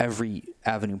explored every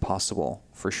avenue possible,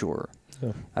 for sure.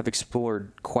 Yeah. I've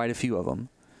explored quite a few of them,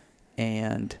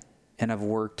 and I've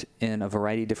worked in a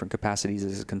variety of different capacities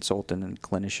as a consultant and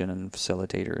clinician and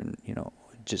facilitator, and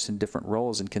just in different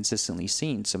roles, and consistently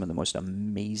seen some of the most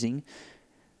amazing,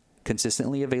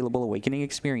 consistently available awakening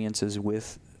experiences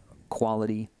with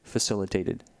quality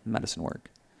facilitated medicine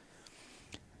work.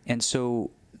 And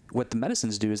so what the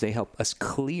medicines do is they help us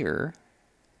clear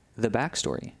the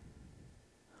backstory.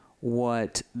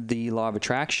 What the law of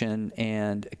attraction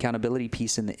and accountability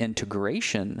piece in the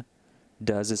integration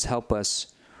does is help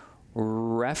us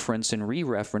reference and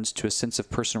re-reference to a sense of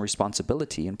personal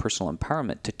responsibility and personal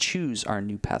empowerment to choose our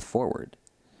new path forward.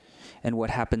 And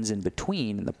what happens in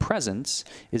between, in the presence,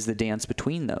 is the dance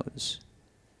between those.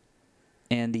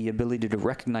 And the ability to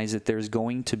recognize that there's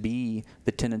going to be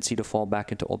the tendency to fall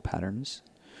back into old patterns.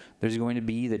 There's going to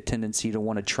be the tendency to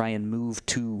want to try and move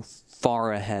too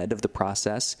far ahead of the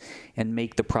process and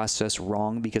make the process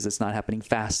wrong because it's not happening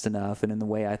fast enough and in the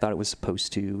way I thought it was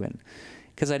supposed to, and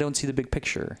because I don't see the big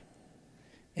picture.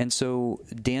 And so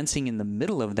dancing in the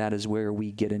middle of that is where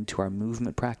we get into our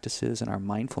movement practices and our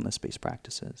mindfulness-based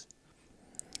practices.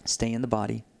 Stay in the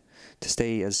body, to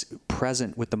stay as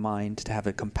present with the mind, to have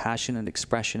a compassionate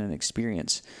expression and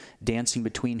experience, dancing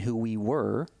between who we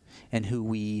were and who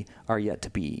we are yet to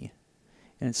be.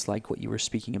 And it's like what you were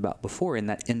speaking about before in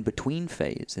that in-between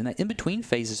phase. And that in-between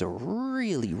phase is a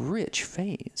really rich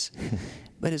phase.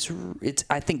 But it's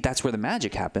I think that's where the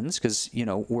magic happens, because,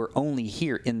 we're only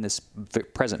here in this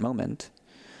present moment.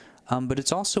 But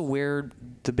it's also where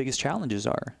the biggest challenges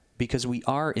are, because we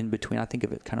are in between. I think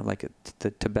of it kind of like the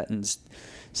Tibetans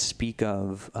speak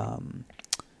of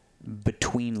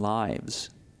between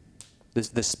lives.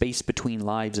 The space between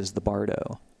lives is the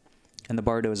bardo. And the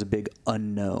bardo is a big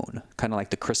unknown, kind of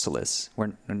like the chrysalis.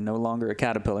 We're no longer a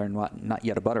caterpillar and not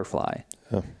yet a butterfly.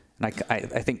 Oh. And I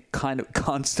think kind of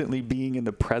constantly being in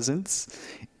the presence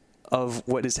of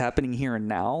what is happening here and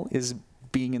now is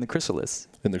being in the chrysalis.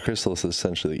 And the chrysalis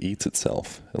essentially eats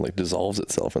itself and like dissolves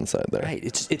itself inside there. Right.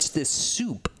 It's this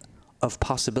soup of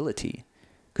possibility,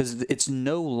 because it's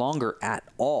no longer at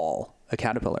all a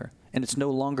caterpillar, and it's no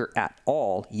longer at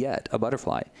all yet a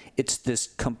butterfly. It's this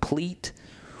complete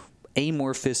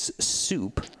amorphous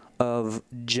soup of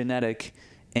genetic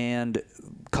and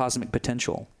cosmic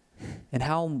potential. And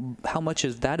how much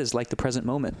of that is like the present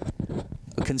moment,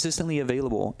 consistently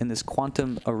available in this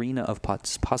quantum arena of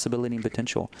possibility and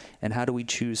potential? And how do we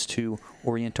choose to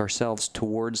orient ourselves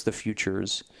towards the future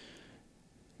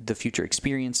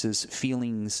experiences,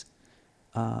 feelings,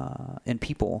 and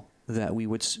people that we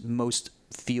would most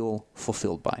feel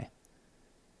fulfilled by?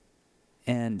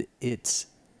 And it's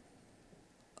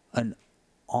an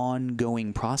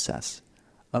ongoing process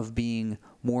of being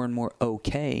more and more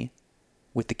okay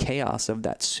with the chaos of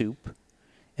that soup,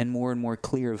 and more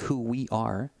clear of who we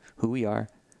are, what we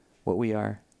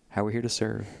are, how we're here to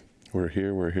serve. We're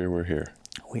here. We are here. We are here.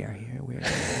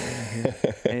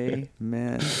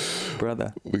 Amen,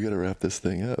 brother. We got to wrap this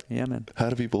thing up. Yeah, man. How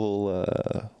do people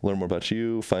learn more about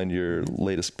you, find your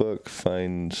latest book,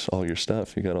 find all your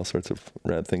stuff? You got all sorts of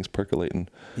rad things percolating.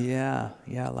 Yeah,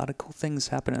 a lot of cool things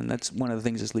happening. That's one of the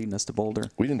things that's leading us to Boulder.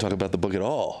 We didn't talk about the book at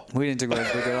all. We didn't talk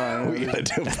about the book at all. We got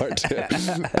to do part two.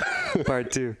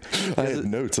 Part two. I had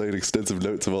notes. I had extensive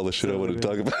notes of all the shit I wanted to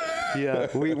talk about. Yeah,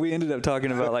 we ended up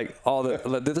talking about like all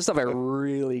the stuff I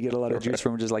really get a lot of juice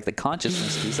from, which is like the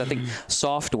consciousness piece. I think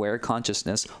software,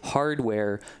 consciousness,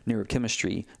 hardware,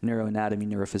 neurochemistry, neuroanatomy,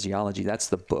 neurophysiology. That's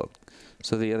the book.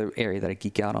 So the other area that I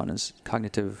geek out on is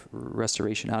cognitive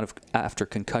restoration after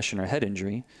concussion or head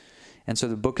injury. And so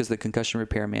the book is the Concussion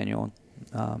Repair Manual,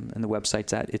 and the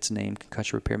website's at its name,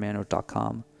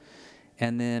 concussionrepairmanual.com.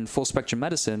 And then Full Spectrum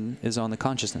Medicine is on the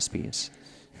consciousness piece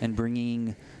and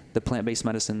bringing the plant-based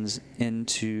medicines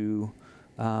into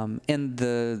and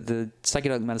the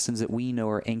psychedelic medicines that we know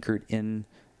are anchored in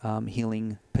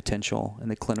healing potential,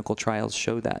 and the clinical trials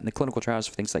show that. And the clinical trials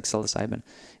for things like psilocybin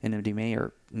and MDMA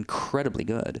are incredibly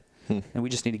good. And we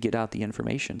just need to get out the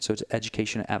information. So it's an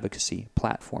education and advocacy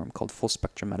platform called Full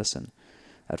Spectrum Medicine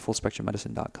at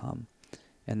fullspectrummedicine.com.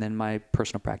 And then my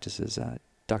personal practice is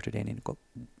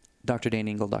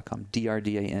drdaneangle.com,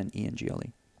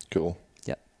 DRDANENGLE. Cool.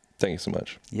 Yep. Thank you so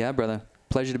much. Yeah, brother.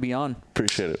 Pleasure to be on.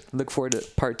 Appreciate it. Look forward to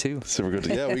part two. Super good.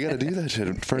 Yeah, we got to do that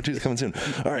shit. Part 2 is coming soon.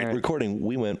 All right, recording.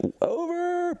 We went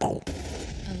over.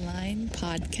 Align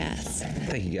Podcast.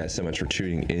 Thank you guys so much for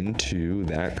tuning into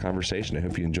that conversation. I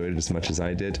hope you enjoyed it as much as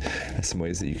I did. There's some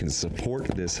ways that you can support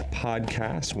this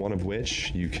podcast, one of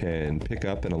which you can pick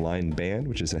up an Align band,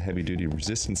 which is a heavy-duty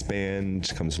resistance band.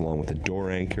 It comes along with a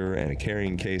door anchor and a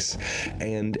carrying case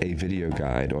and a video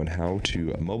guide on how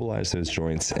to mobilize those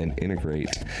joints and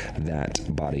integrate that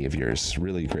body of yours.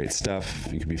 Really great stuff.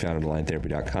 You can be found at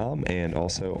aligntherapy.com and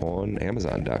also on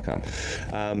amazon.com.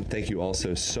 Thank you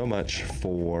also so much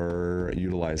for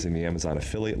utilizing the Amazon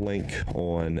affiliate link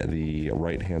on the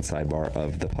right-hand sidebar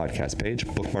of the podcast page.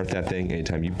 Bookmark that thing.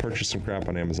 Anytime you purchase some crap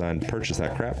on Amazon, purchase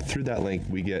that crap through that link.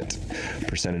 We get a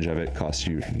percentage of it. Costs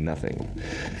you nothing.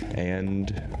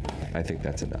 And I think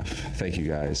that's enough. Thank you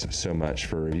guys so much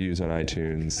for reviews on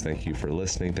iTunes. Thank you for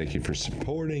listening. Thank you for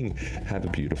supporting. Have a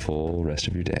beautiful rest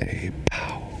of your day. Pow.